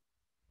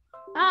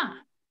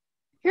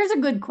 Here's a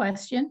good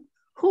question.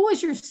 Who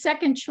was your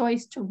second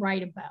choice to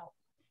write about?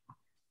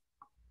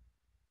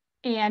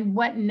 And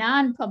what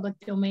non-public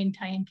domain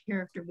tie-in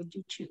character would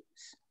you choose?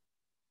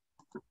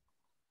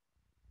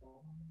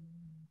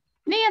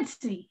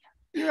 Nancy,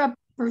 you're up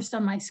first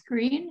on my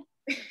screen.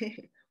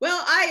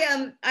 Well,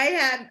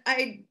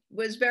 I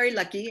was very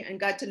lucky and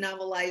got to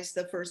novelize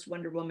the first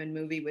Wonder Woman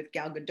movie with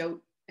Gal Gadot,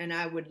 and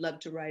I would love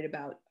to write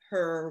about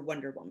her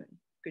Wonder Woman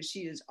because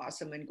she is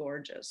awesome and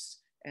gorgeous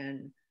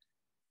and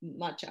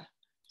matcha.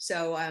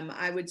 So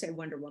I would say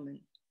Wonder Woman.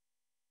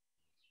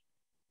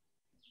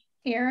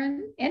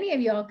 Aaron, any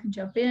of y'all can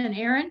jump in.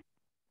 Aaron?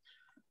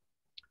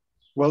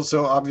 Well,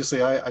 so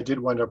obviously I did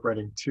wind up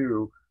writing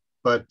two,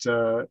 but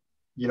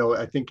you know,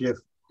 I think if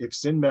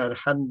Sinbad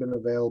hadn't been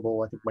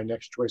available, I think my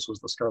next choice was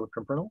the Scarlet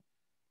Pimpernel,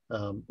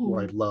 who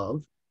I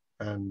love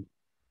and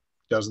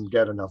doesn't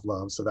get enough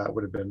love, so that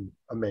would have been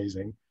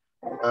amazing.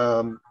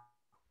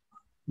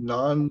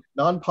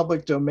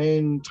 Non-public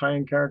domain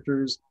tie-in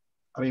characters,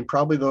 I mean,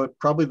 probably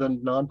the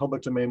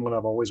non-public domain one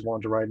I've always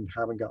wanted to write and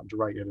haven't gotten to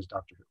write yet is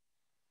Doctor Who.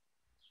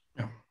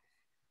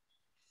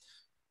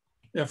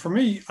 Yeah, for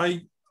me,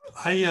 I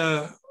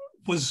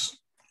was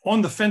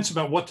on the fence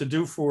about what to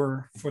do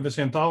for this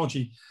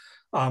anthology.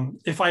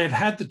 If I had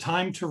had the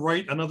time to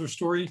write another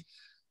story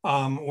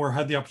or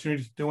had the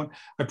opportunity to do it,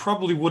 I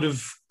probably would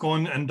have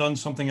gone and done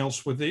something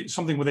else with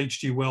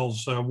H.G.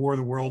 Wells' War of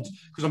the Worlds,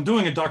 because I'm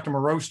doing a Dr.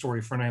 Moreau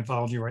story for an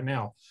anthology right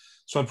now.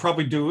 So I'd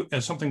probably do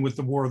something with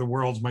the War of the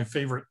Worlds, my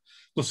favorite.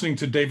 Listening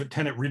to David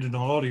Tennant read it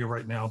on audio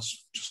right now,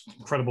 it's just an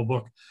incredible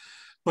book.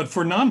 But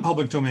for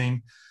non-public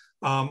domain,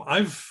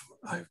 I've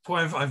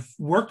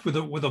worked with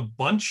a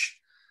bunch,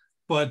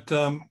 but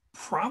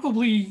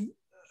probably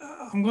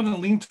I'm going to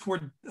lean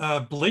toward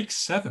Blake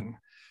 7,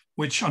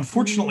 which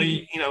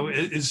unfortunately, you know,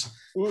 is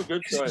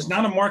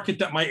not a market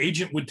that my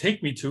agent would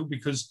take me to,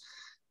 because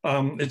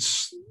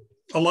it's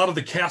a lot of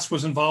the cast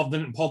was involved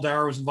in it and Paul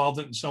Darrow was involved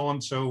in it and so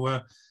on. So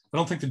I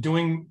don't think they're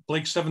doing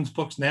Blake 7's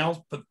books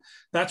now, but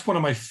that's one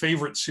of my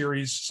favorite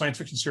science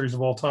fiction series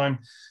of all time,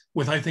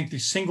 with I think the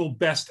single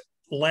best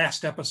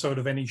last episode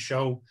of any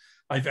show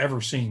I've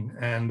ever seen.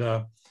 And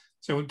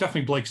so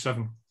definitely Blake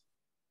 7.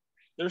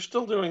 They're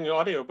still doing the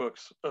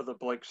audiobooks of the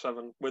Blake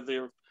 7 with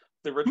the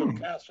original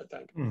cast, I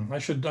think. I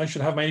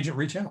should have my agent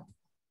reach out.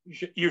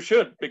 You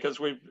should, because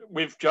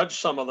we've judged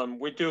some of them.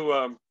 We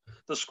do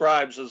the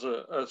Scribes as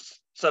a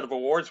set of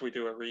awards we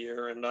do every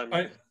year, and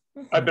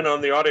I've been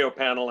on the audio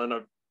panel and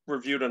I've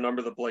reviewed a number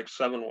of the Blake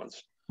 7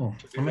 ones. Oh,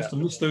 I must have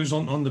missed those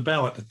on the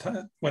ballot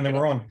when they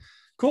were on.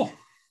 Cool.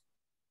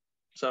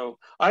 So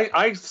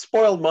I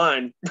spoiled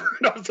mine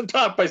off the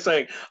top by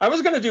saying I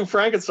was going to do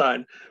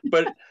Frankenstein,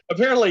 but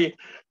apparently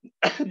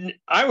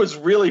I was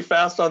really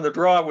fast on the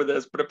draw with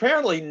this, but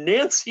apparently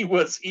Nancy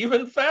was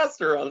even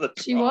faster on the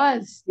draw. She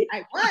was.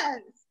 I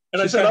was.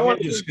 And I said, I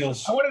want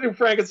to do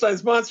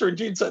Frankenstein's monster. And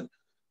Gene said,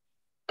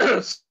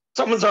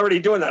 someone's already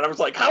doing that. I was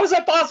like, how is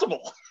that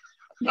possible?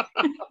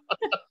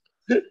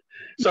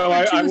 So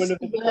I went into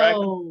the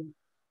Frankenstein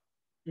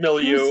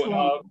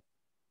milieu.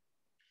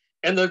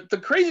 And the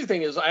crazy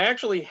thing is, I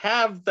actually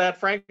have that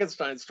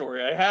Frankenstein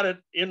story. I had it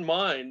in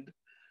mind.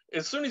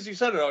 As soon as you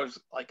said it, I was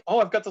like, oh,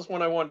 I've got this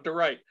one I wanted to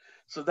write.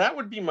 So that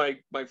would be my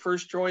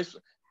first choice.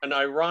 And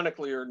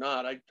ironically or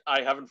not,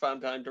 I haven't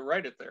found time to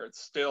write it there.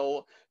 It's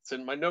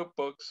in my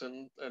notebooks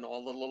and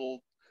all the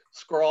little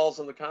scrawls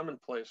in the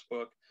commonplace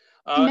book.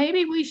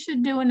 Maybe we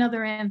should do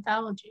another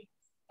anthology.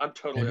 I'm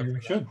totally maybe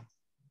we should.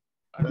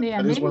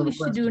 Yeah, maybe we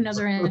should do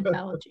another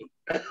anthology.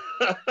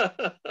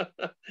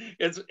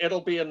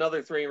 It'll be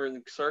another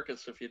three-ring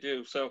circus if you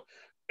do. So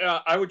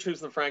I would choose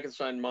the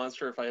Frankenstein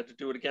monster if I had to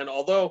do it again.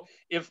 Although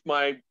if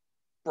my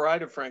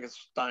Bride of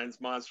Frankenstein's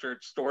monster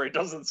story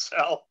doesn't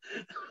sell,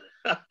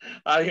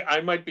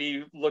 I might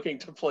be looking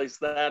to place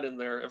that in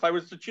there. If I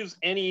was to choose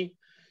any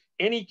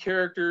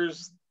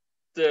characters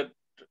that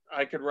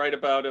I could write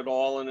about at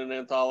all in an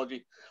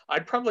anthology,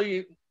 I'd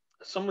probably,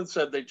 someone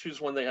said they choose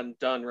one they hadn't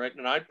done, right?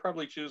 And I'd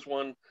probably choose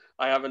one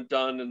I haven't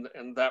done,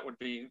 and that would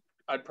be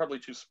I'd probably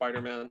choose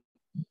Spider-Man,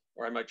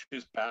 or I might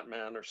choose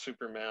Batman or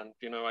Superman.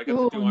 You know, I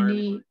got to do Iron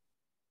Man,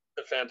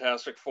 the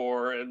Fantastic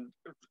Four, and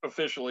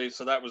officially,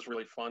 so that was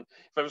really fun.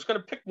 If I was going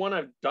to pick one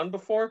I've done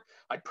before,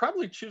 I'd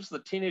probably choose the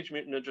Teenage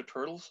Mutant Ninja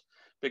Turtles,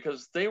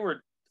 because they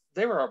were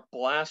a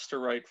blast to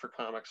write for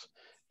comics,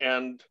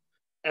 and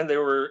they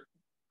were,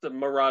 the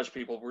Mirage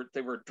people were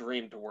a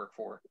dream to work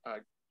for. I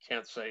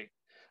can't say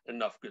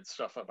enough good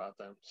stuff about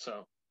them.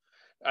 So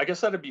I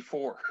guess that'd be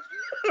four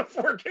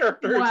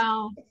characters.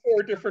 Wow.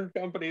 4 different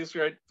companies,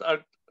 right?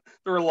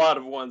 There are a lot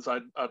of ones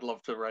I'd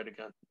love to write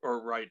again,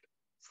 or write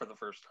for the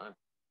first time.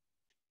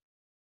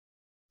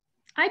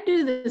 I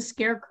do the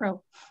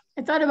Scarecrow.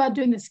 I thought about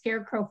doing the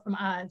Scarecrow from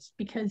Oz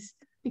because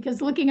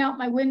looking out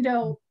my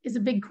window is a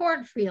big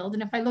cornfield,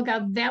 and if I look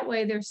out that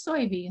way, there's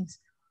soybeans.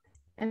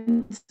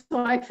 And so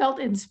I felt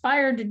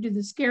inspired to do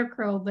the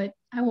Scarecrow, but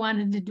I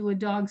wanted to do a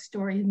dog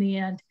story in the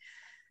end.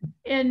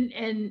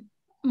 And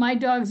my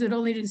dogs would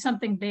only do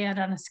something bad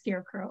on a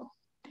Scarecrow.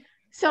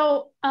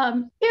 So,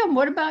 Tim,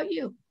 what about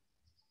you?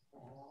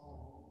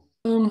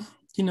 You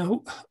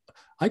know,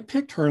 I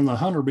picked her in The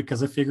Hunter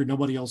because I figured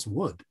nobody else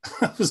would.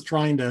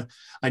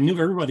 I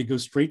knew everybody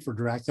goes straight for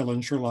Dracula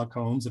and Sherlock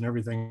Holmes and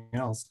everything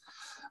else.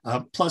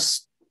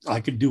 Plus, I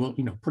could do,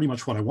 pretty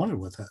much what I wanted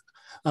with it.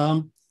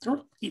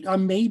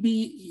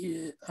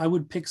 Maybe I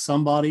would pick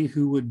somebody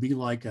who would be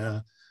like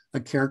a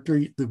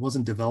character that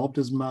wasn't developed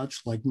as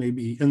much, like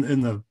maybe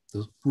in the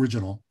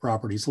original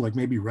property. So like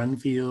maybe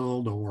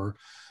Renfield, or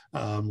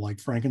like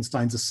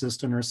Frankenstein's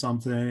assistant or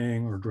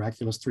something, or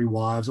Dracula's 3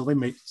 wives. Or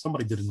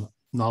somebody did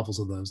novels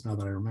of those, now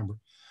that I remember.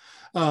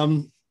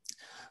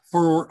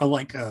 For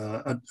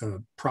a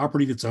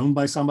property that's owned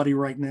by somebody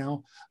right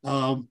now,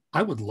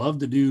 I would love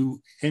to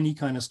do any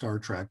kind of Star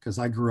Trek, because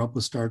I grew up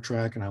with Star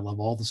Trek and I love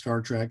all the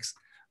Star Treks.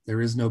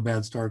 There is no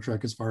bad Star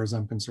Trek as far as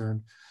I'm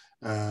concerned.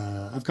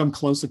 I've come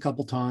close a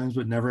couple times,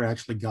 but never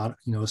actually got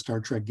a Star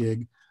Trek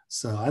gig.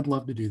 So I'd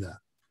love to do that.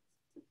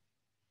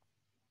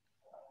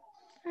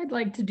 I'd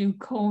like to do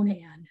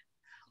Conan.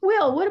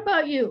 Will, what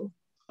about you?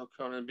 Oh,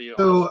 Conan be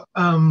awesome.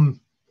 So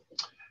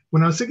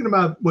when I was thinking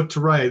about what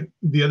to write,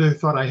 the other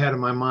thought I had in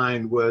my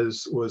mind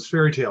was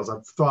fairy tales.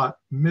 I've thought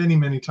many,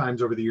 many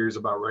times over the years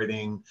about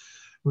writing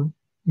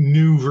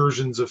new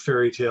versions of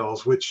fairy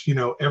tales, which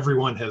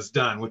everyone has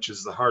done, which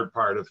is the hard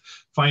part of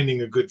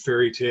finding a good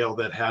fairy tale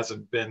that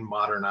hasn't been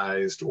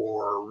modernized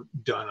or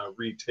done a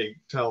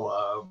retell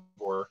of,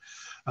 or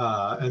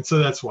and so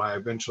that's why I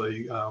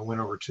eventually went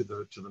over to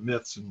the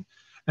myths,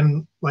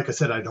 and like I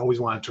said, I'd always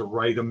wanted to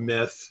write a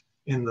myth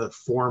in the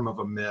form of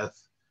a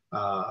myth,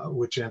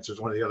 which answers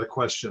one of the other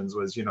questions.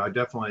 Was I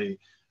definitely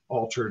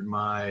altered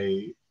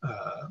my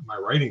my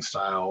writing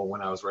style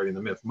when I was writing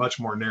the myth, much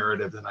more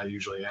narrative than I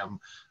usually am.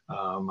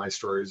 My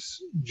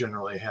stories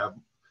generally have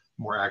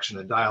more action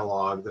and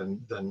dialogue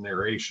than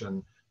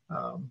narration,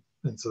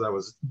 and so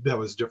that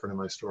was different in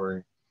my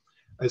story.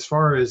 As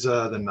far as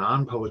the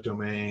non-public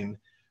domain,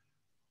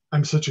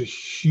 I'm such a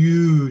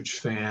huge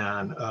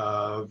fan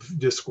of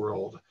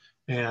Discworld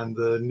and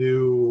the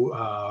new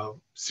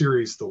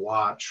series The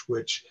Watch,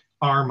 which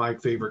are my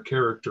favorite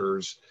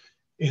characters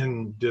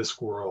in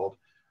Discworld.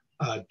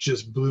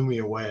 Just blew me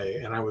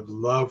away, and I would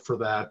love for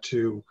that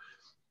to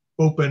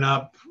open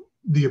up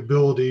the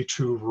ability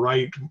to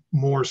write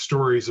more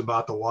stories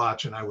about the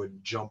Watch, and I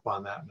would jump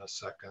on that in a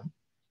second.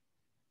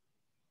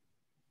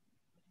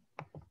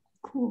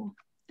 Cool.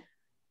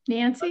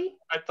 Nancy?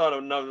 I thought of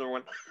another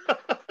one.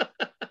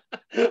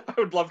 I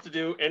would love to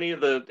do any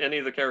of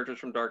the characters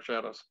from Dark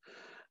Shadows.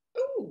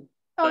 Ooh.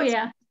 Oh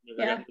yeah.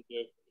 Yeah.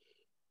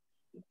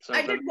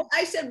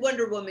 I said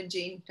Wonder Woman,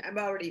 Jean. I've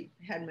already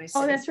had my say.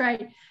 Oh, that's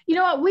right. You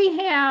know what? We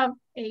have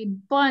a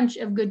bunch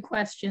of good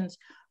questions.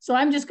 So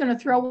I'm just going to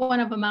throw one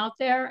of them out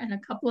there and a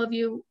couple of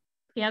you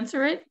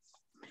answer it.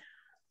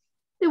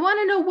 They want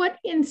to know what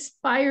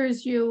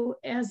inspires you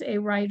as a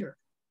writer.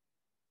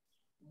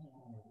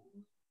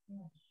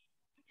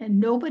 And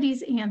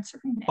nobody's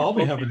answering that. I'll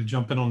be happy to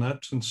jump in on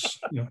that, since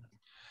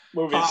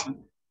movies.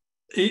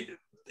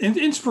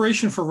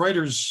 Inspiration for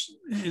writers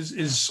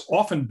is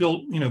often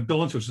built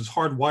into us, is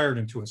hardwired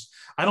into us.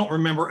 I don't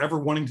remember ever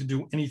wanting to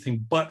do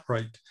anything but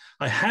write.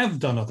 I have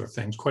done other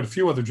things, quite a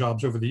few other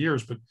jobs over the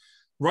years, but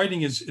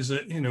writing is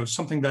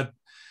something that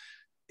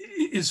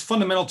is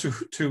fundamental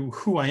to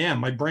who I am.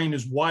 My brain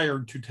is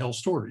wired to tell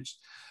stories.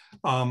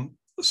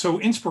 So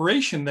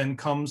inspiration then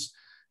comes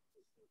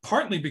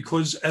partly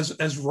because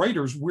as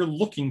writers, we're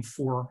looking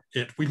for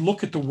it. We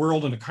look at the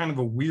world in a kind of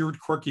a weird,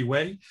 quirky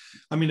way.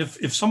 I mean,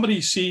 if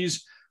somebody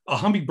sees a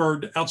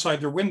hummingbird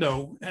outside their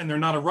window and they're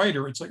not a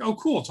writer, it's like, oh,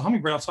 cool, it's a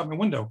hummingbird outside my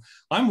window.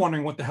 I'm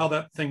wondering what the hell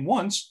that thing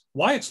wants,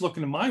 why it's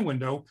looking in my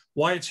window,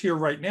 why it's here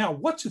right now,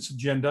 what's its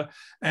agenda,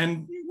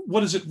 and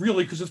what is it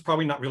really, because it's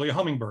probably not really a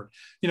hummingbird.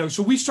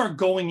 So we start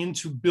going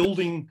into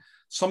building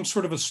some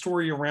sort of a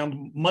story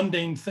around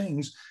mundane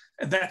things.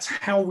 That's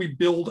how we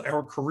build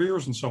our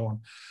careers and so on.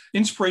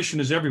 Inspiration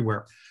is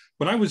everywhere.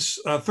 When I was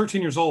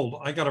 13 years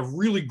old, I got a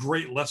really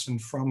great lesson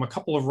from a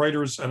couple of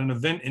writers at an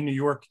event in New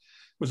York.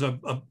 It was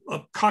a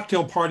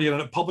cocktail party at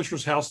a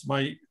publisher's house.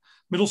 My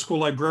middle school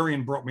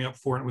librarian brought me up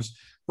for. And it was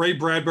Ray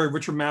Bradbury,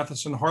 Richard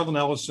Matheson, Harlan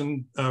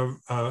Ellison,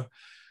 I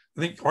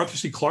think Arthur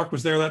C. Clarke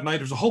was there that night.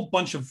 There was a whole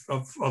bunch of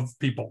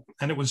people.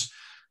 And I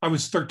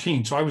was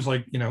 13. So I was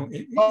like,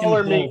 Really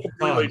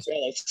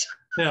jealous.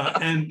 Yeah.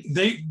 And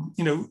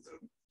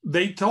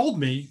they told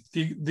me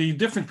the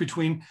difference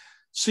between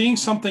seeing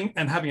something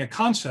and having a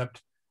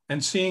concept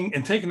and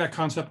taking that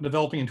concept and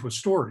developing into a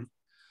story.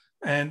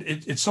 And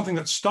it's something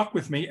that stuck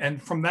with me.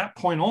 And from that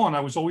point on, I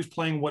was always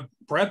playing what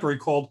Bradbury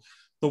called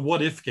the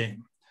what if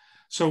game.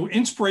 So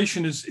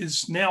inspiration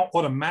is now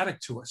automatic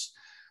to us.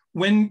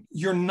 When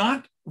you're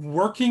not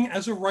working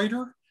as a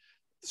writer,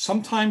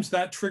 sometimes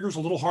that triggers a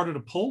little harder to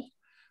pull.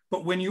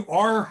 But when you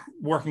are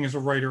working as a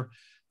writer,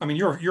 I mean,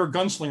 you're a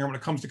gunslinger when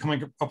it comes to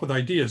coming up with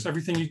ideas.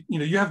 Everything,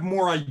 you have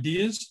more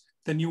ideas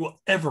than you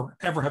will ever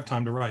have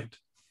time to write.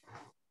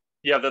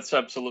 Yeah, that's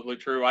absolutely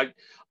true.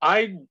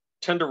 I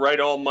tend to write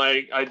all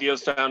my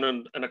ideas down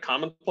in a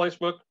commonplace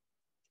book,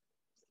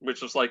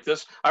 which is like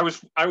this. I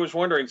was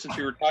wondering, since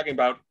you were talking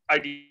about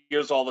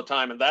ideas all the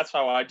time, and that's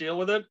how I deal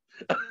with it.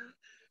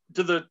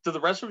 Do the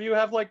rest of you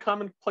have like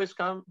commonplace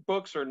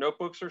books or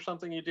notebooks or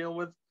something you deal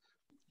with?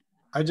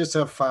 I just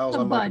have files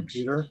on my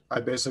computer.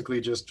 I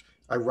basically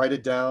I write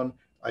it down.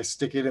 I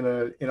stick it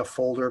in a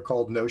folder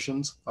called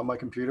Notions on my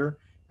computer.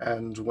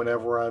 And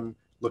whenever I'm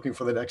looking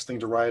for the next thing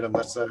to write,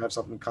 unless I have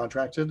something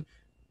contracted,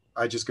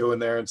 I just go in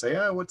there and say,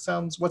 what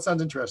sounds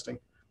interesting?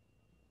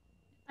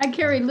 I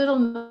carry little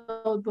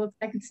notebooks.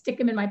 I can stick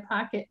them in my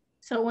pocket.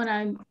 So when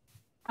I'm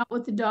out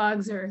with the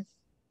dogs or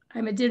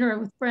I'm at dinner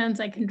with friends,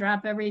 I can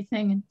drop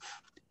everything and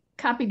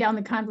copy down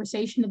the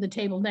conversation of the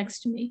table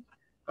next to me,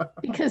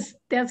 because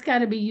that's got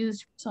to be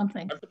used for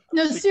something.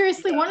 No,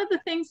 seriously, one of the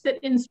things that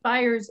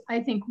inspires,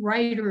 I think,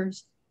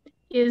 writers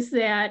is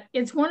that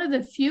it's one of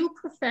the few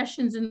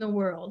professions in the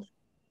world,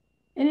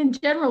 and in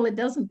general, it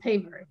doesn't pay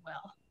very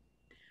well,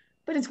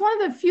 but it's one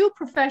of the few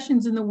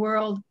professions in the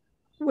world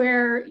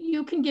where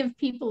you can give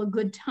people a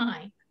good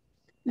time.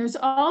 There's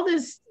all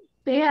this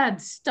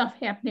bad stuff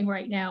happening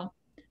right now,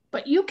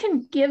 but you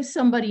can give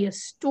somebody a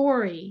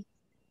story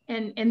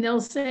and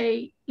they'll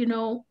say,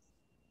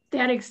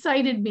 that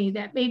excited me,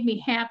 that made me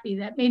happy,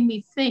 that made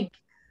me think,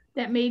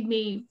 that made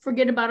me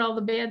forget about all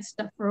the bad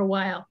stuff for a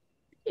while.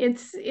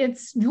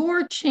 It's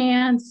your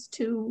chance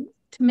to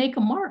make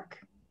a mark.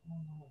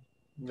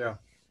 Yeah.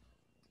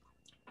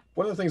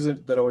 One of the things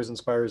that always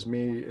inspires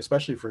me,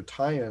 especially for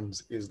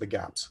tie-ins, is the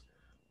gaps.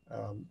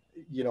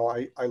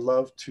 I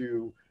love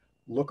to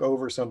look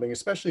over something,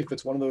 especially if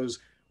it's one of those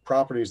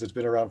properties that's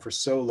been around for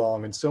so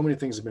long and so many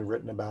things have been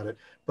written about it,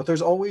 but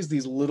there's always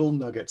these little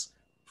nuggets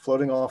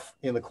floating off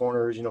in the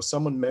corners.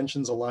 Someone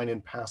mentions a line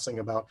in passing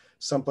about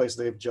someplace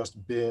they've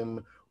just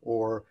been,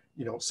 or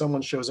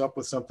someone shows up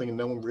with something and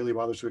no one really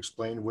bothers to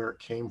explain where it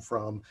came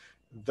from.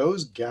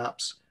 Those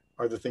gaps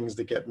are the things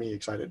that get me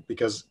excited,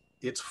 because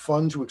it's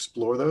fun to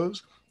explore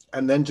those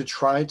and then to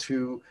try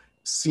to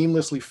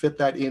seamlessly fit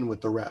that in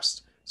with the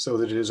rest so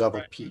that it is of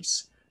a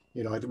piece.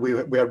 We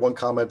had one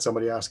comment,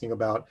 somebody asking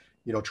about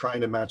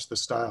trying to match the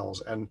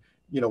styles, and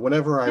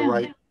whenever I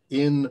write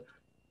in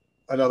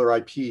another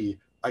IP,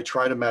 I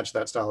try to match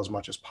that style as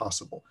much as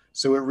possible.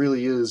 So it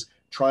really is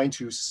trying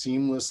to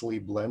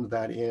seamlessly blend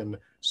that in,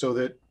 so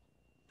that,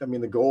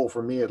 the goal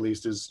for me at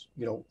least is,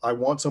 I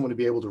want someone to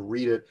be able to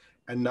read it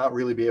and not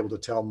really be able to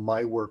tell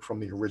my work from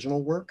the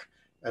original work,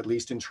 at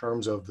least in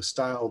terms of the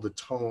style, the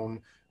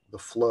tone, the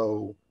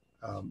flow,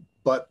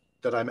 but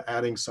that I'm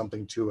adding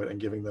something to it and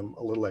giving them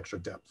a little extra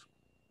depth.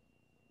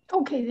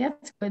 Okay,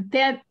 that's good.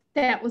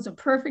 That was a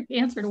perfect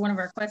answer to one of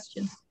our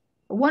questions.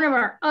 One of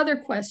our other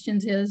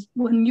questions is,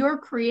 when you're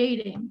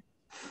creating,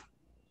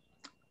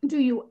 do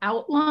you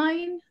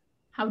outline?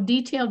 How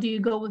detailed do you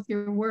go with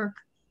your work?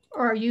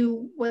 Or are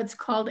you what's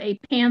called a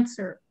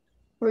pantser,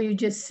 where you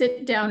just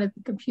sit down at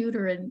the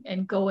computer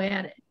and go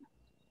at it?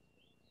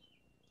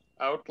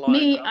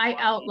 Outline. I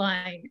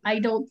outline.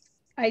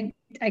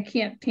 I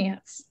can't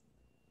pants.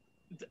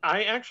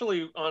 I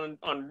actually,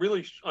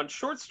 on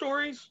short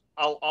stories,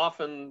 I'll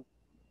often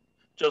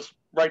just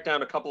write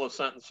down a couple of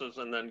sentences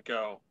and then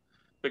go.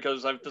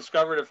 Because I've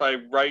discovered if I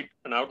write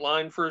an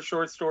outline for a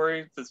short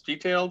story that's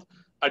detailed,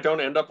 I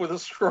don't end up with a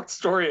short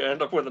story. I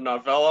end up with a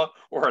novella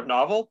or a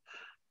novel,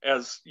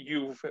 as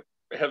you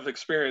have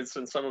experienced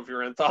in some of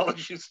your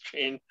anthologies,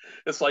 Jane.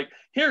 It's like,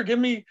 here, give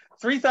me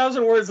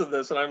 3,000 words of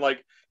this. And I'm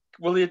like,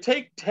 will you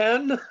take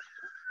 10?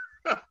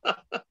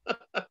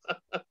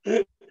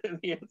 And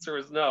the answer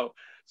is no.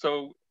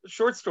 So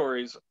short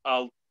stories,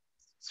 I'll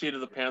see to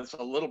the pants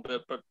a little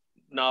bit, but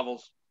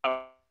novels,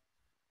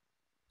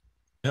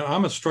 Yeah,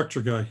 I'm a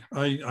structure guy.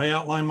 I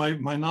outline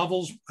my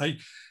novels and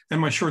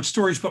my short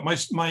stories, but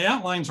my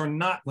outlines are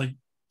not like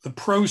the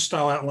prose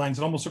style outlines.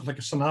 It almost looks like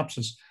a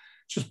synopsis.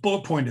 It's just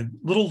bullet pointed,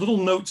 little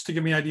notes to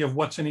give me an idea of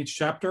what's in each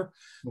chapter,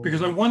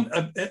 because I want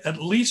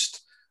at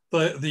least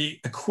the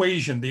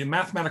equation, the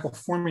mathematical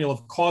formula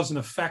of cause and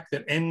effect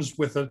that ends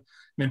with an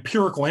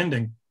empirical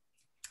ending.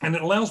 And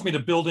it allows me to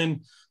build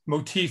in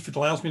motif. It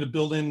allows me to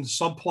build in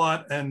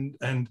subplot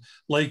and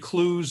lay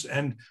clues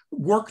and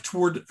work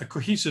toward a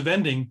cohesive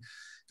ending.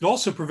 it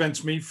also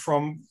prevents me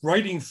from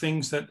writing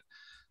things that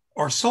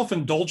are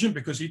self-indulgent,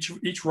 because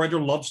each writer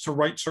loves to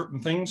write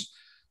certain things.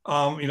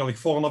 They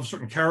fall in love with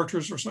certain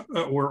characters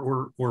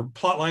or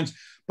plot lines,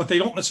 but they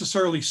don't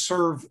necessarily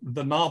serve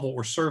the novel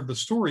or serve the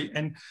story.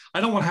 And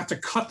I don't want to have to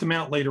cut them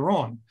out later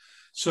on.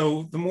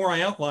 So the more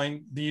I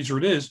outline, the easier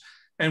it is.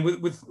 And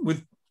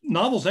with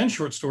novels and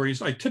short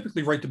stories, I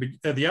typically write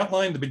the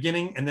outline, the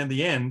beginning, and then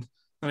the end.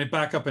 And I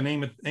back up and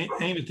aim at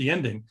the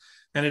ending.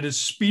 And it has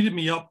speeded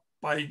me up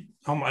by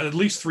at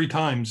least 3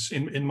 times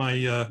in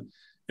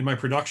my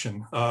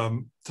production,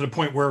 to the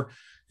point where,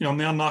 I'm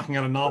now knocking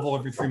out a novel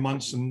every 3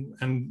 months,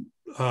 and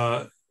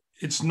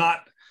it's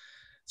not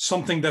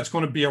something that's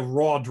going to be a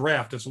raw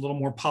draft. It's a little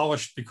more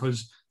polished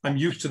because I'm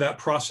used to that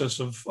process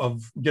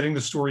of getting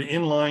the story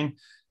in line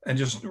and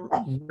just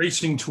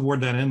racing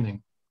toward that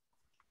ending.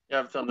 Yeah,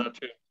 I've done that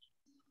too.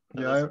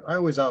 Yeah, I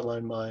always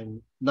outline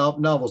mine.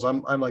 Novels,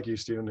 I'm like you,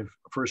 Stephen. If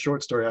for a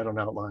short story, I don't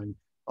outline.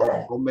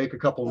 I'll make a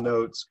couple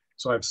notes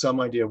so I have some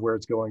idea of where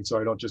it's going, so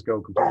I don't just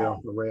go completely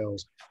off the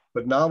rails.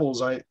 But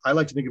novels, I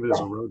like to think of it as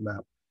a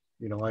roadmap.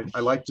 I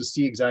like to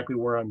see exactly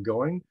where I'm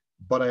going,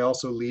 but I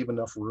also leave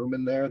enough room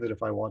in there that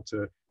if I want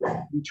to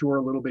detour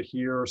a little bit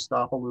here,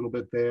 stop a little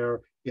bit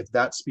there, if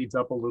that speeds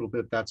up a little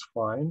bit, that's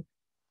fine.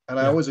 And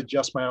I always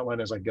adjust my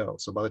outline as I go.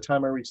 So by the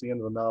time I reach the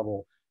end of the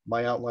novel,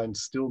 my outline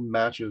still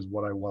matches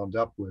what I wound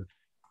up with,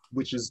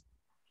 which is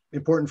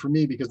important for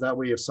me, because that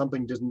way, if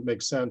something doesn't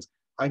make sense,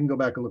 I can go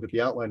back and look at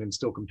the outline and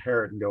still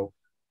compare it and go,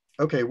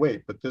 okay,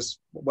 wait, but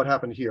what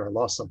happened here? I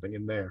lost something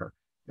in there.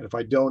 And if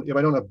I don't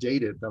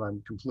update it, then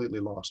I'm completely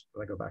lost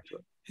when I go back to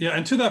it. Yeah,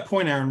 and to that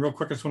point, Aaron, real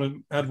quick, I just want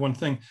to add one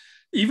thing.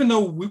 Even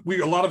though we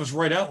a lot of us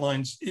write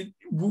outlines,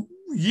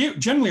 you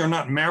generally are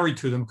not married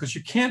to them, because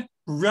you can't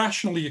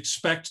rationally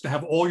expect to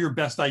have all your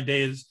best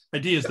ideas the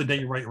day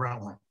you write your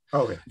outline.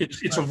 Oh, yeah.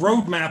 It's a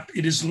roadmap.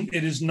 It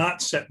is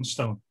not set in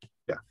stone.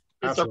 Yeah,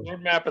 absolutely.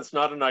 It's a roadmap. It's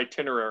not an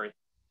itinerary.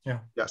 Yeah.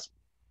 Yes.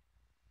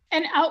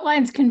 And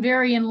outlines can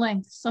vary in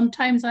length.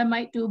 Sometimes I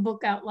might do a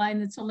book outline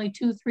that's only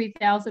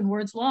 2,000-3,000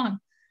 words long,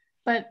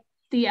 but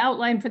the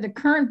outline for the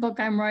current book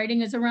I'm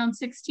writing is around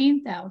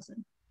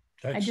 16,000.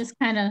 I just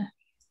kind of,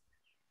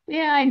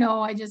 I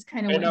know. I just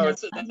kind of. I know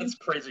it's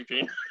crazy,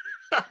 Gene.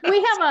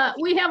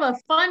 we have a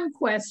fun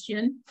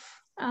question.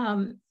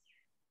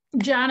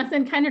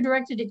 Jonathan, kind of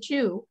directed at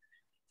you.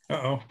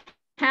 Uh-oh.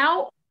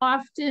 How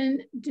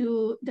often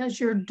does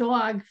your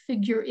dog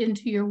figure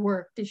into your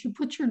work? Does you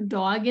put your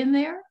dog in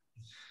there?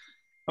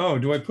 Oh,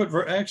 do I put,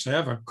 actually I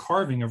have a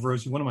carving of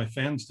Rosie. One of my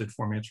fans did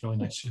for me. It's really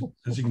nice.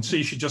 As you can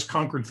see, she just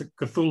conquered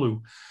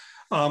Cthulhu.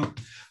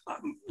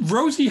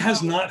 Rosie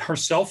has not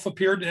herself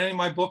appeared in any of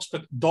my books,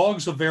 but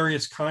dogs of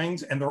various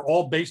kinds, and they're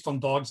all based on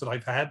dogs that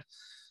I've had,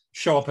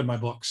 show up in my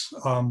books.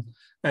 And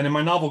in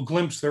my novel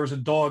Glimpse, there was a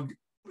dog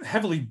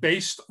heavily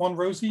based on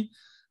Rosie,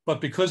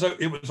 but because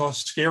it was a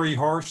scary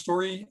horror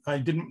story, I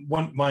didn't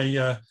want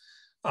my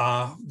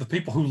the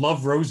people who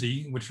love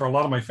Rosie, which are a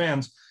lot of my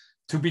fans,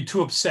 to be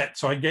too upset.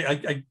 So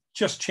I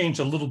just changed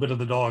a little bit of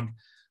the dog,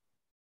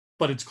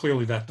 but it's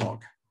clearly that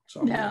dog.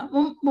 So yeah,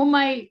 well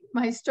my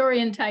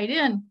story in Tied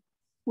In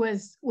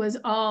was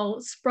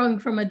all sprung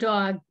from a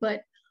dog,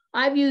 but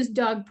I've used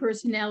dog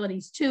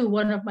personalities too.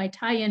 One of my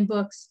tie-in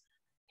books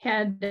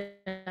was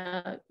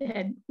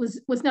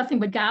nothing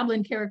but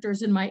goblin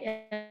characters, and my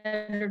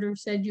editor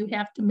said you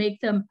have to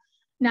make them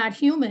not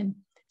human.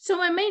 So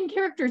my main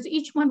characters,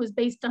 each one was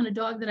based on a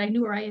dog that I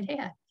knew or I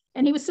had.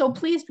 And he was so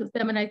pleased with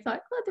them. And I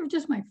thought, well, they're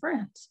just my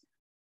friends.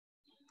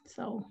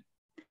 So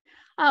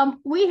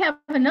we have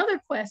another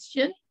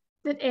question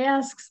that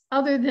asks,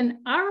 other than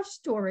our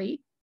story,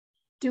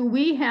 do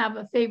we have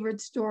a favorite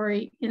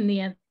story in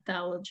the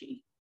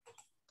anthology?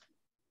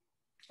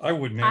 I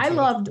wouldn't answer I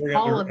loved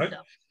all of them.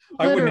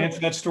 I wouldn't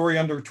answer that story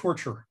under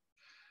torture.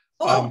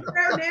 Oh,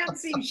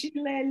 Nancy, she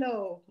lay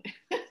low.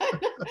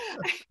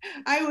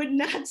 I would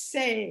not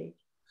say.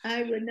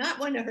 I would not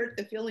want to hurt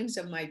the feelings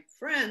of my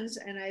friends,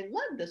 and I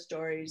love the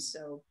stories.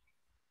 So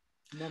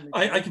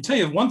I can tell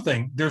you one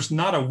thing, there's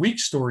not a weak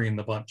story in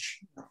the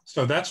bunch.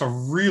 So that's a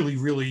really,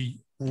 really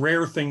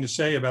rare thing to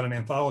say about an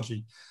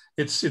anthology.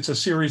 It's a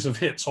series of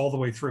hits all the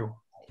way through.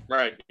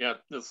 Right, yeah,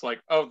 it's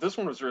like, oh, this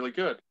one was really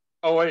good.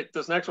 Oh wait,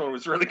 this next one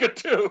was really good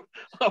too.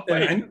 Oh,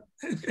 and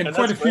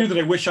quite a few that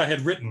I wish I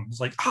had written. It's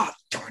like,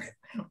 darn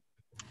it.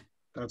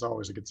 That's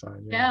always a good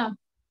sign. Yeah.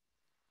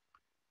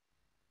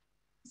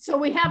 So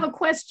we have a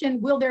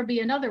question, will there be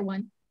another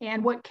one?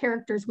 And what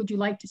characters would you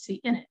like to see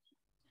in it?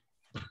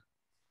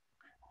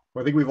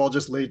 Well, I think we've all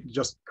just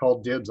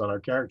called dibs on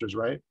our characters,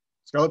 right?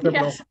 Scarlet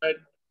Pimpernel. Yes. Right.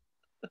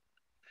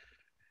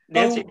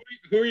 Nancy,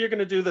 who are you going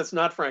to do that's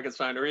not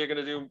Frankenstein? Or are you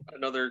going to do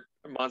another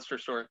monster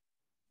story?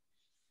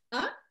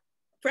 Huh?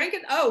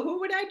 Who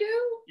would I do?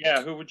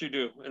 Yeah, who would you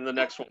do in the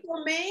next one?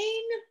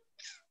 Domain?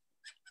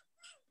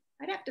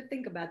 I'd have to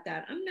think about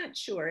that. I'm not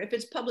sure. If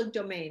it's public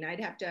domain, I'd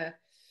have to,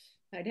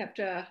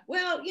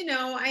 well,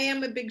 I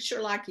am a big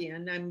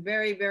Sherlockian. I'm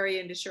very, very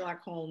into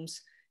Sherlock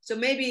Holmes. So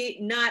maybe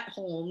not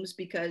Holmes,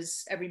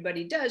 because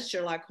everybody does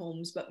Sherlock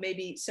Holmes, but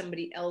maybe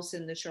somebody else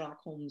in the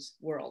Sherlock Holmes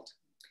world.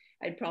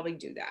 I'd probably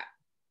do that.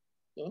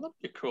 Well, that'd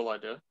be a cool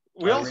idea.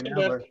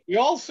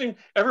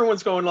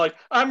 Everyone's going like,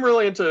 I'm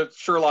really into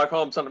Sherlock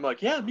Holmes, and I'm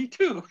like, yeah, me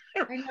too.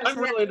 I'm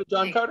really into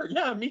John Carter.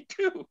 Yeah, me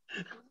too.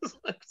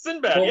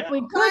 Sinbad, well, yeah.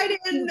 We could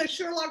in the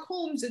Sherlock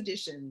Holmes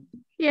edition.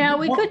 Yeah,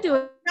 we could do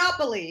it.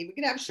 Monopoly. We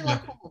could have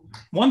Sherlock Holmes.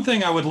 One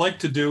thing I would like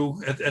to do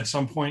at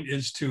some point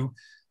is to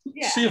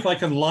see if I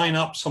can line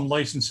up some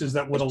licenses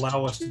that would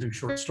allow us to do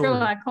short stories.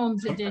 Sherlock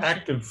Holmes edition.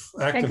 Active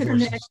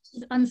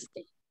licenses.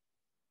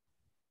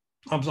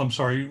 I'm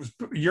sorry.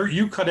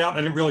 You cut out.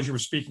 I didn't realize you were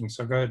speaking.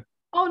 So go ahead.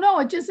 Oh no!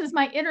 It just says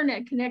my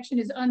internet connection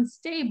is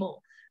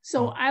unstable.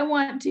 So I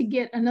want to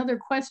get another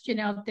question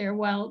out there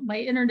while my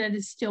internet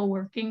is still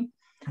working.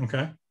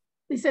 Okay.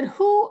 They said,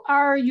 "Who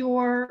are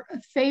your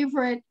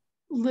favorite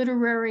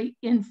literary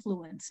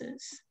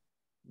influences?"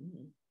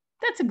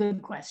 That's a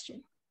good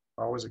question.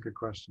 Always a good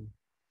question.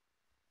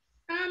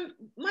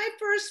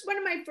 One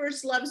of my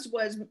first loves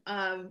was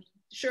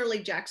Shirley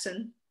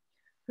Jackson,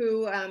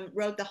 who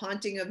wrote The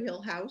Haunting of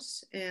Hill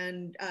House.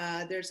 And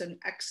there's an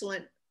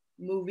excellent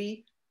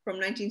movie from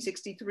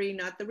 1963,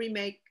 not the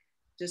remake,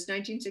 just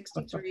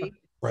 1963.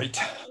 Right.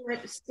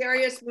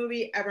 Scariest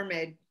movie ever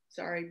made.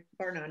 Sorry,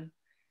 bar none.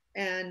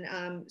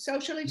 And so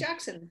Shirley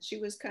Jackson, she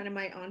was kind of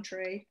my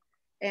entree.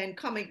 And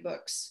comic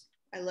books.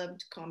 I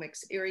loved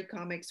comics, eerie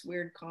comics,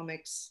 weird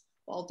comics,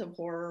 Vault of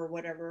Horror or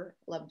whatever,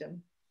 loved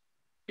them.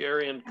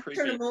 Scary and creepy.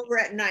 Turn them over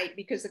at night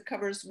because the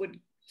covers would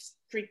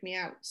freak me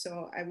out.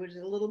 So I was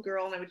a little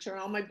girl and I would turn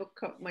all my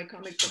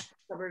comic book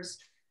covers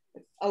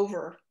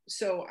over.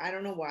 So I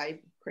don't know why,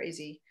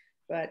 crazy,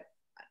 but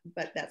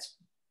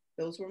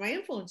those were my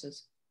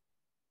influences.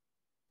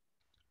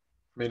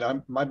 I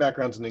mean, my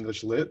background's in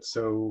English lit,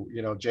 so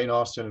Jane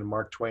Austen and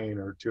Mark Twain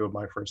are two of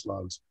my first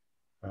loves.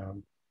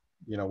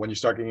 When you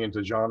start getting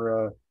into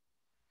genre,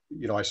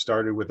 I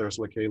started with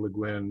Ursula K. Le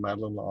Guin,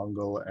 Madeleine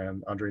L'Engle,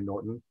 and Andre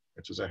Norton,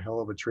 which is a hell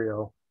of a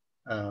trio.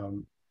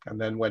 And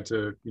then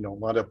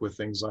wound up with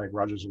things like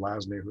Roger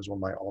Zelazny, who's one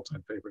of my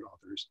all-time favorite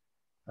authors.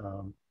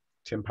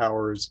 Tim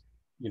Powers.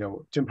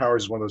 Tim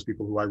Powers is one of those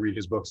people who I read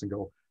his books and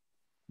go,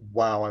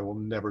 wow, I will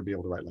never be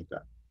able to write like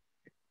that.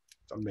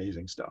 It's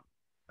amazing stuff.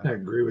 I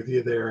agree with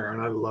you there.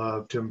 And I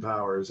love Tim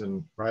Powers.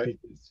 And right.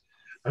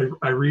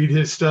 I read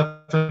his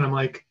stuff and I'm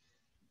like,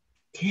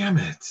 damn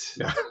it.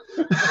 Yeah.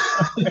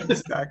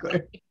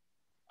 Exactly.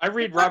 I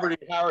read Robert E.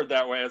 Howard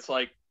that way. It's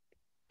like,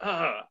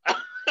 how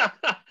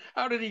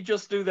did he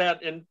just do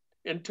that in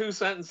 2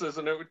 sentences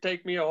and it would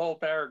take me a whole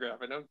paragraph?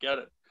 I don't get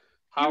it.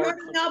 Howard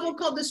wrote a novel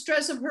called The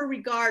Stress of Her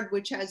Regard,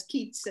 which has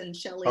Keats and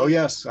Shelley. Oh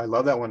yes, I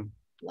love that one.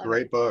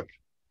 Great book.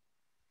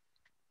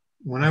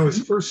 When I was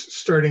first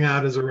starting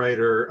out as a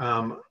writer,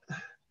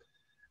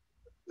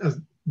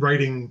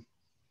 writing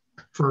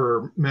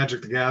for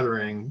Magic the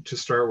Gathering to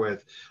start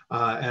with,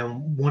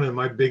 and one of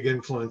my big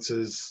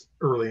influences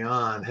early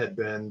on had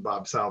been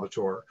Bob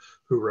Salvatore,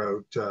 who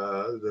wrote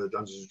the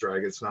Dungeons and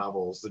Dragons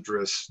novels, the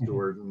Driss,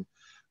 Stewart, and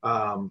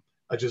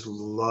I just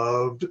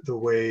loved the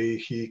way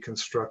he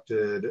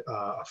constructed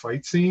a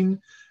fight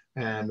scene,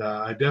 and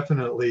I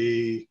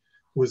definitely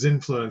was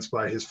influenced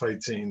by his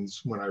fight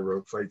scenes when I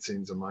wrote fight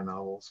scenes in my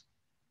novels.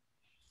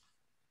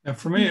 And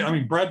for me, I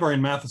mean, Bradbury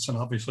and Matheson,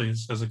 obviously,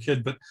 as a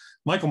kid, but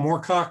Michael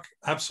Moorcock,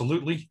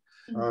 absolutely.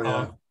 Oh,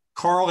 yeah.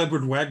 Carl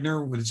Edward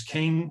Wagner with his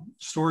Kane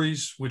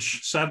stories,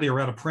 which sadly are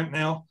out of print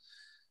now.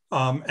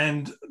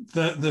 And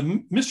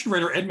the mystery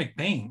writer Ed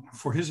McBain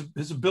for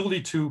his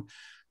ability to,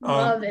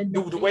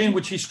 the way in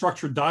which he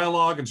structured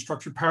dialogue and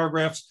structured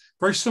paragraphs,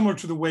 very similar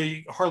to the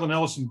way Harlan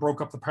Ellison broke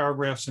up the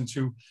paragraphs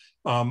into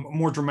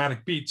more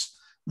dramatic beats.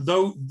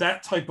 Though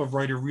that type of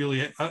writer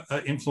really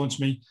influenced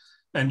me.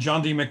 And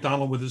John D.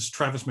 McDonald with his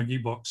Travis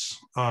McGee books,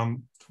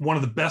 one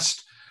of the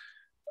best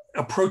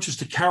approaches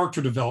to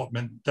character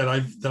development that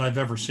I've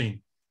ever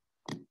seen.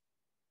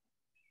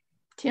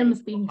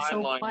 Tim's being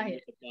so Heinlein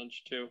quiet. A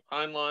bunch too.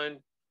 Heinlein,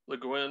 Le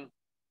Guin,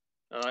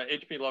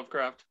 H.P.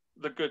 Lovecraft,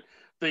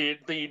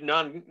 the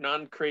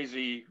non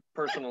crazy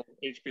personal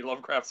H.P.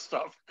 Lovecraft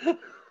stuff.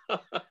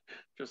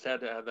 Just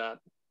had to add that.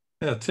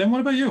 Yeah, Tim,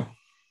 what about you?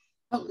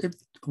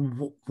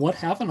 Well, what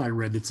haven't I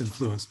read that's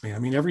influenced me? I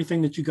mean,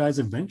 everything that you guys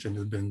have mentioned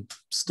has been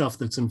stuff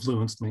that's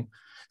influenced me.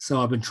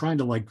 So I've been trying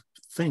to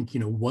think,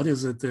 what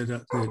is it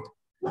that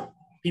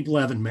people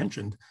haven't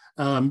mentioned?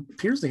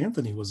 Piers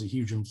Anthony was a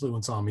huge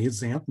influence on me.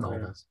 His Xanth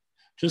novels,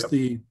 just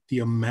the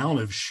amount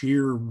of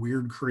sheer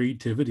weird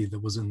creativity that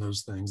was in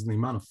those things and the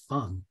amount of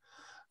fun.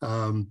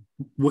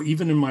 Well,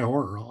 even in my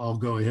horror, I'll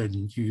go ahead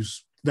and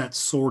use that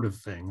sort of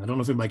thing. I don't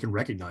know if anybody can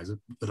recognize it,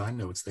 but I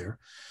know it's there.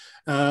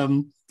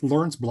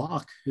 Lawrence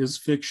Block, his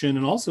fiction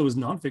and also his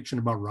nonfiction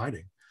about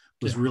writing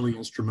was really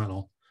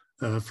instrumental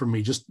for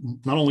me, just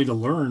not only to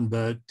learn,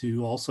 but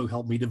to also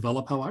help me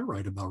develop how I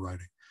write about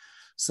writing.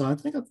 So I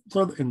think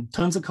and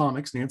tons of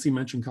comics. Nancy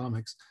mentioned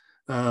comics.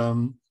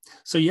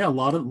 So yeah, a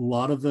lot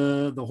of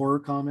the horror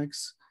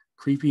comics,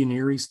 creepy and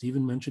eerie.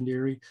 Stephen mentioned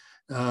eerie,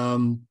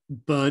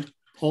 but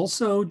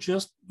also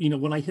just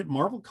when I hit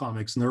Marvel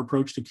Comics and their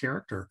approach to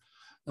character,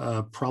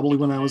 probably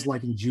when I was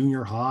in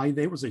junior high,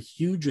 there was a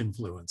huge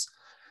influence.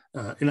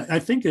 And I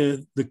think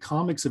the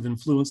comics have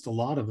influenced a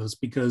lot of us,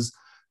 because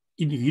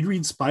you'd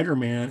read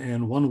Spider-Man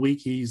and one week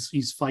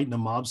he's fighting a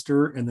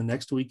mobster, and the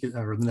next week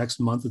or the next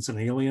month it's an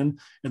alien,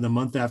 and the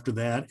month after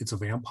that it's a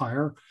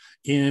vampire.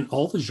 And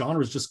all the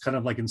genres, just kind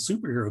of like in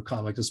superhero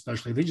comics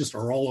especially, they just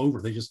are all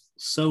over. They just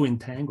so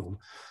entangled.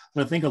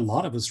 And I think a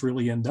lot of us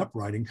really end up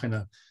writing kind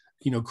of,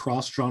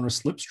 cross-genre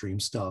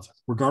slipstream stuff,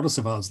 regardless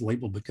of how it's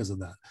labeled, because of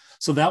that.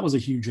 So that was a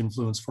huge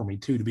influence for me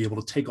too, to be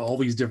able to take all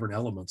these different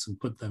elements and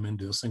put them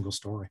into a single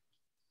story.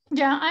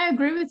 Yeah, I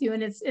agree with you.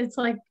 And it's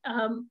like,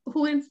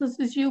 who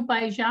influences you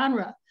by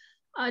genre?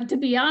 To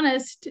be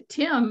honest,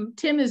 Tim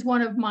is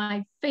one of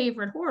my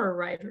favorite horror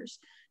writers,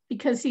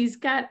 because he's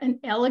got an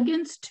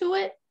elegance to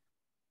it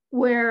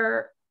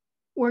where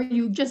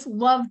you just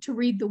love to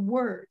read the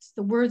words.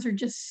 The words are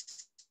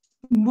just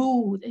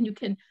smooth and you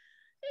can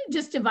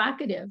just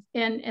evocative.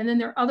 And then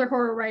there are other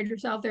horror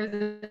writers out there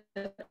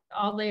that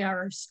all they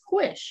are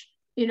squish,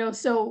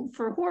 so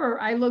for horror,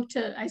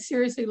 I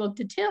seriously look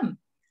to Tim.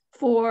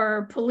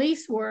 For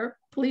police work,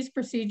 police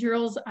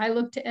procedurals, I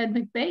look to Ed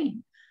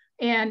McBain.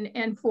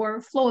 And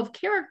for flow of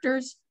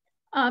characters,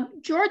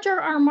 George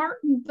R.R.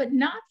 Martin, but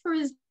not for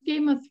his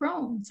Game of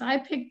Thrones. I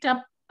picked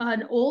up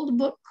an old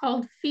book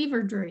called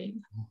Fever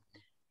Dream.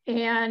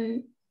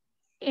 And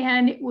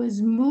it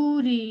was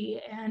moody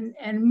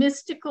and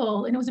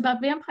mystical, and it was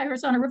about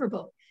vampires on a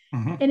riverboat.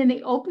 Mm-hmm. And in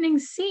the opening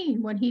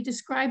scene, when he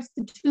describes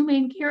the two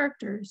main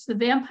characters, the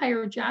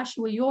vampire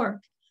Joshua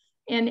York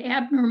and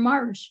Abner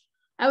Marsh,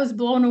 I was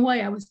blown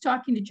away. I was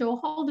talking to Joe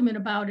Haldeman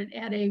about it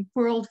at a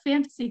World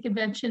Fantasy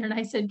Convention, and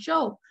I said,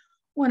 Joe,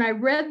 when I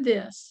read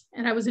this,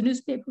 and I was a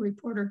newspaper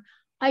reporter,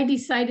 I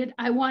decided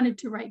I wanted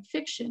to write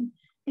fiction.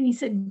 And he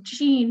said,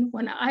 Jean,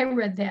 when I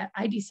read that,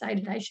 I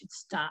decided I should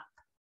stop,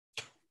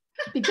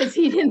 because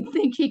he didn't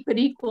think he could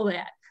equal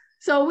that.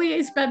 So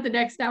we spent the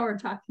next hour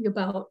talking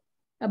about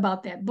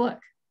that book.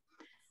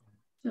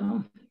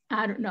 So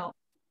I don't know.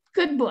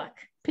 Good book.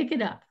 Pick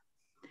it up.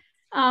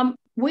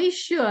 We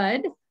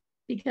should,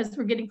 because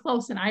we're getting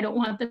close and I don't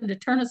want them to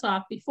turn us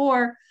off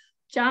before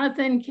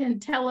Jonathan can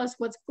tell us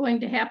what's going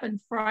to happen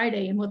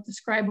Friday and what the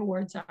Scribe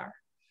Awards are.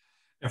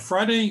 Yeah,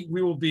 Friday,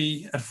 we will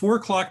be at 4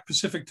 o'clock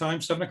Pacific time,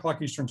 7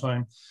 o'clock Eastern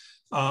time.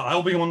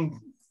 I'll be on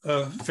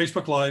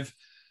Facebook Live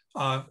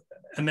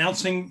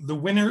announcing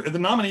the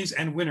nominees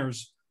and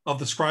winners of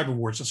the Scribe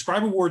Awards. The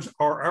Scribe Awards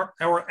are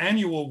our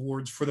annual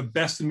awards for the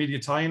best in media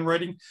tie-in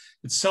writing.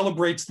 It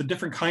celebrates the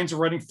different kinds of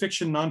writing: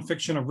 fiction,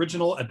 nonfiction,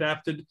 original,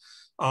 adapted,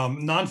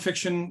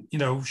 nonfiction,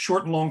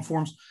 short and long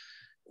forms.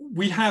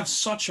 We have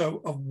such a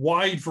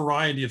wide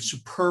variety of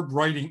superb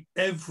writing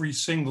every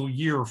single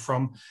year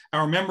from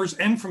our members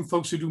and from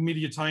folks who do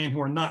media tie-in who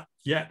are not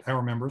yet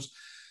our members.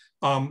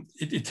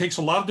 It takes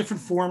a lot of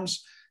different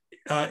forms.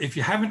 If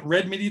you haven't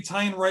read media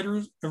tie-in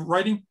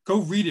writing,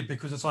 go read it,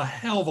 because it's a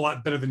hell of a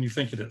lot better than you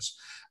think it is.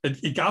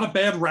 It got a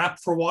bad rap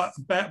for a while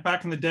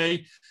back in the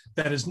day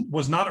that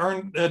was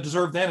not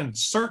deserved then, and it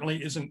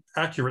certainly isn't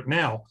accurate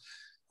now.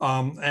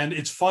 And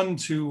it's fun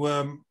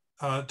to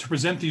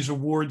present these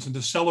awards and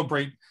to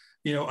celebrate,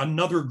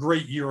 another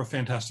great year of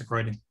fantastic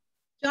writing.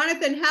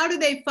 Jonathan, how do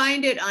they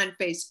find it on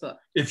Facebook?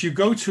 If you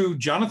go to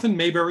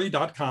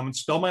jonathanmaberry.com and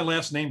spell my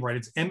last name right,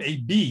 it's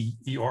Maberry.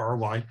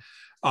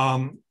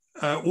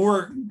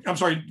 Or I'm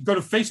sorry, go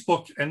to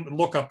Facebook and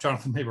look up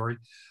Jonathan Maberry.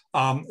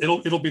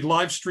 It'll be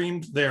live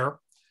streamed there.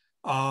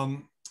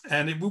 And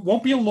it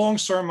won't be a long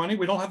ceremony.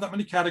 We don't have that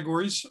many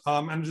categories.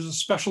 And there's a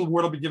special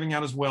award I'll be giving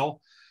out as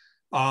well,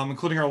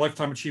 including our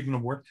Lifetime Achievement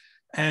Award.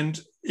 And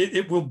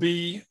it will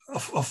be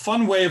a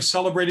fun way of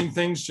celebrating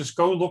things. Just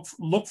go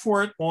look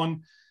for it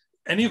on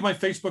any of my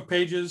Facebook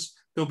pages.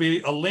 There'll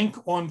be a link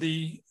on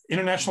the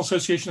International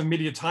Association of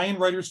Media Tie-in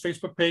Writers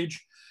Facebook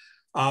page.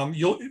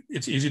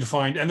 It's easy to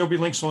find, and there'll be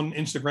links on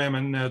Instagram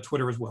and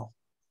Twitter as well.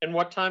 And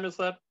what time is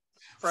that?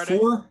 Friday?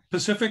 4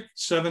 Pacific,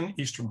 7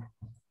 Eastern.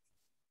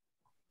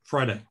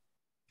 Friday.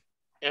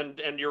 And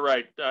you're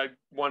right. I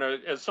want to,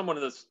 as someone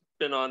that's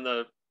been on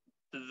the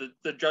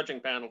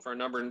judging panel for a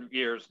number of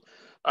years,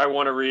 I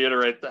want to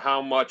reiterate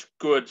how much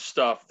good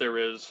stuff there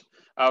is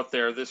out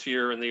there this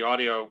year. And the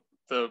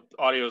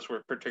audios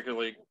were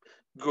particularly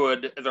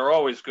good. They're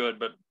always good,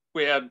 but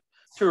we had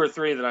 2 or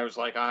 3 that I was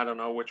like, I don't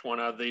know which one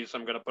of these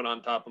I'm going to put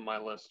on top of my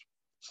list.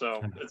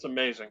 So it's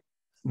amazing.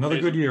 Another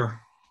good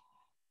year.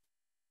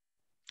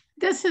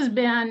 This has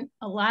been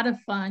a lot of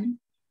fun,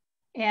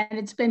 and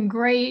it's been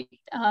great.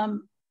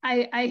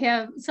 I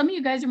have, some of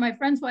you guys are my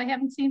friends who I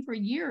haven't seen for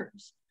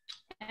years.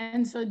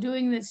 And so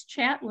doing this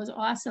chat was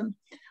awesome.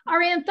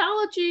 Our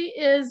anthology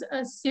is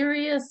a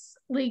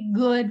seriously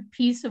good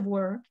piece of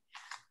work.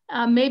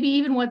 Maybe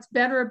even what's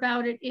better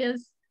about it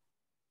is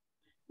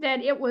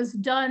that it was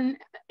done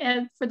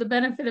for the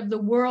benefit of the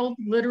World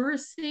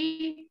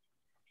Literacy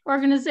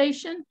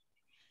Organization.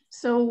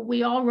 So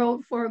we all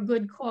wrote for a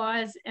good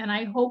cause, and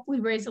I hope we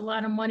raise a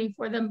lot of money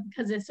for them,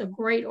 because it's a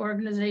great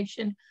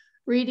organization.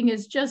 Reading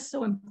is just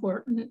so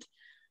important.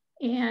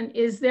 And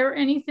is there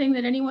anything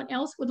that anyone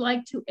else would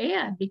like to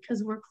add?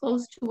 Because we're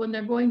close to when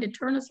they're going to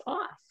turn us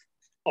off.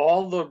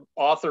 All the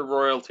author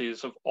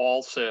royalties of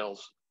all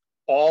sales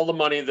all the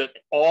money that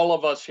all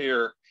of us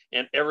here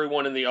and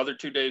everyone in the other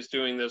 2 days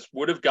doing this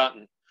would have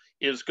gotten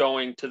is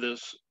going to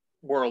this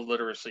world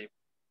literacy.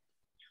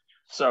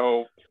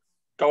 So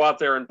go out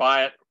there and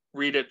buy it,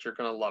 read it, you're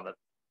going to love it.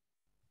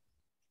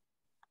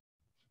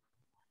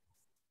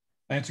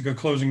 That's a good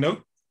closing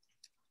note.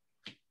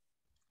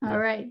 All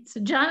right, so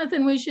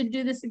Jonathan, we should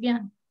do this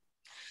again.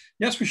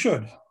 Yes, we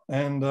should.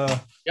 And yeah,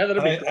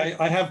 that'd be great.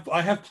 I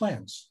have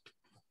plans.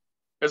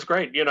 It's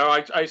great. You know,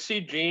 I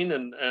see Gene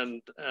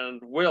and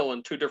Will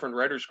in 2 different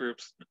writers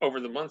groups over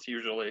the month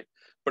usually,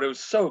 but it was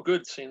so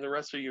good seeing the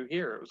rest of you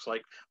here. It was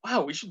like,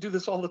 wow, we should do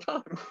this all the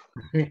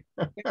time.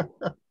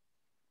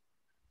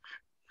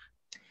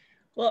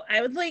 Well,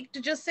 I would like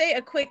to just say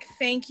a quick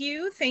thank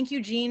you. Thank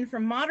you, Gene, for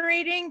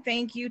moderating.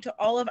 Thank you to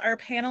all of our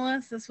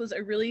panelists. This was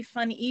a really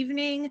fun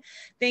evening.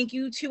 Thank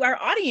you to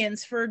our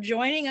audience for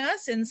joining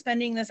us and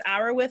spending this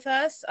hour with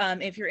us.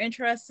 If you're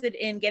interested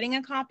in getting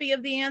a copy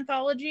of the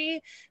anthology,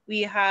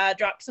 we had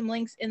dropped some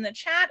links in the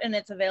chat and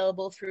it's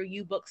available through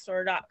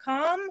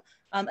ubookstore.com.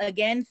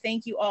 Again,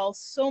 thank you all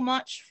so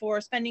much for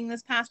spending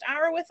this past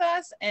hour with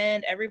us,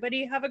 and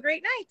everybody have a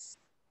great night.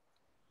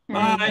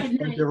 Bye.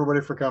 Thank you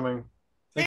everybody for coming.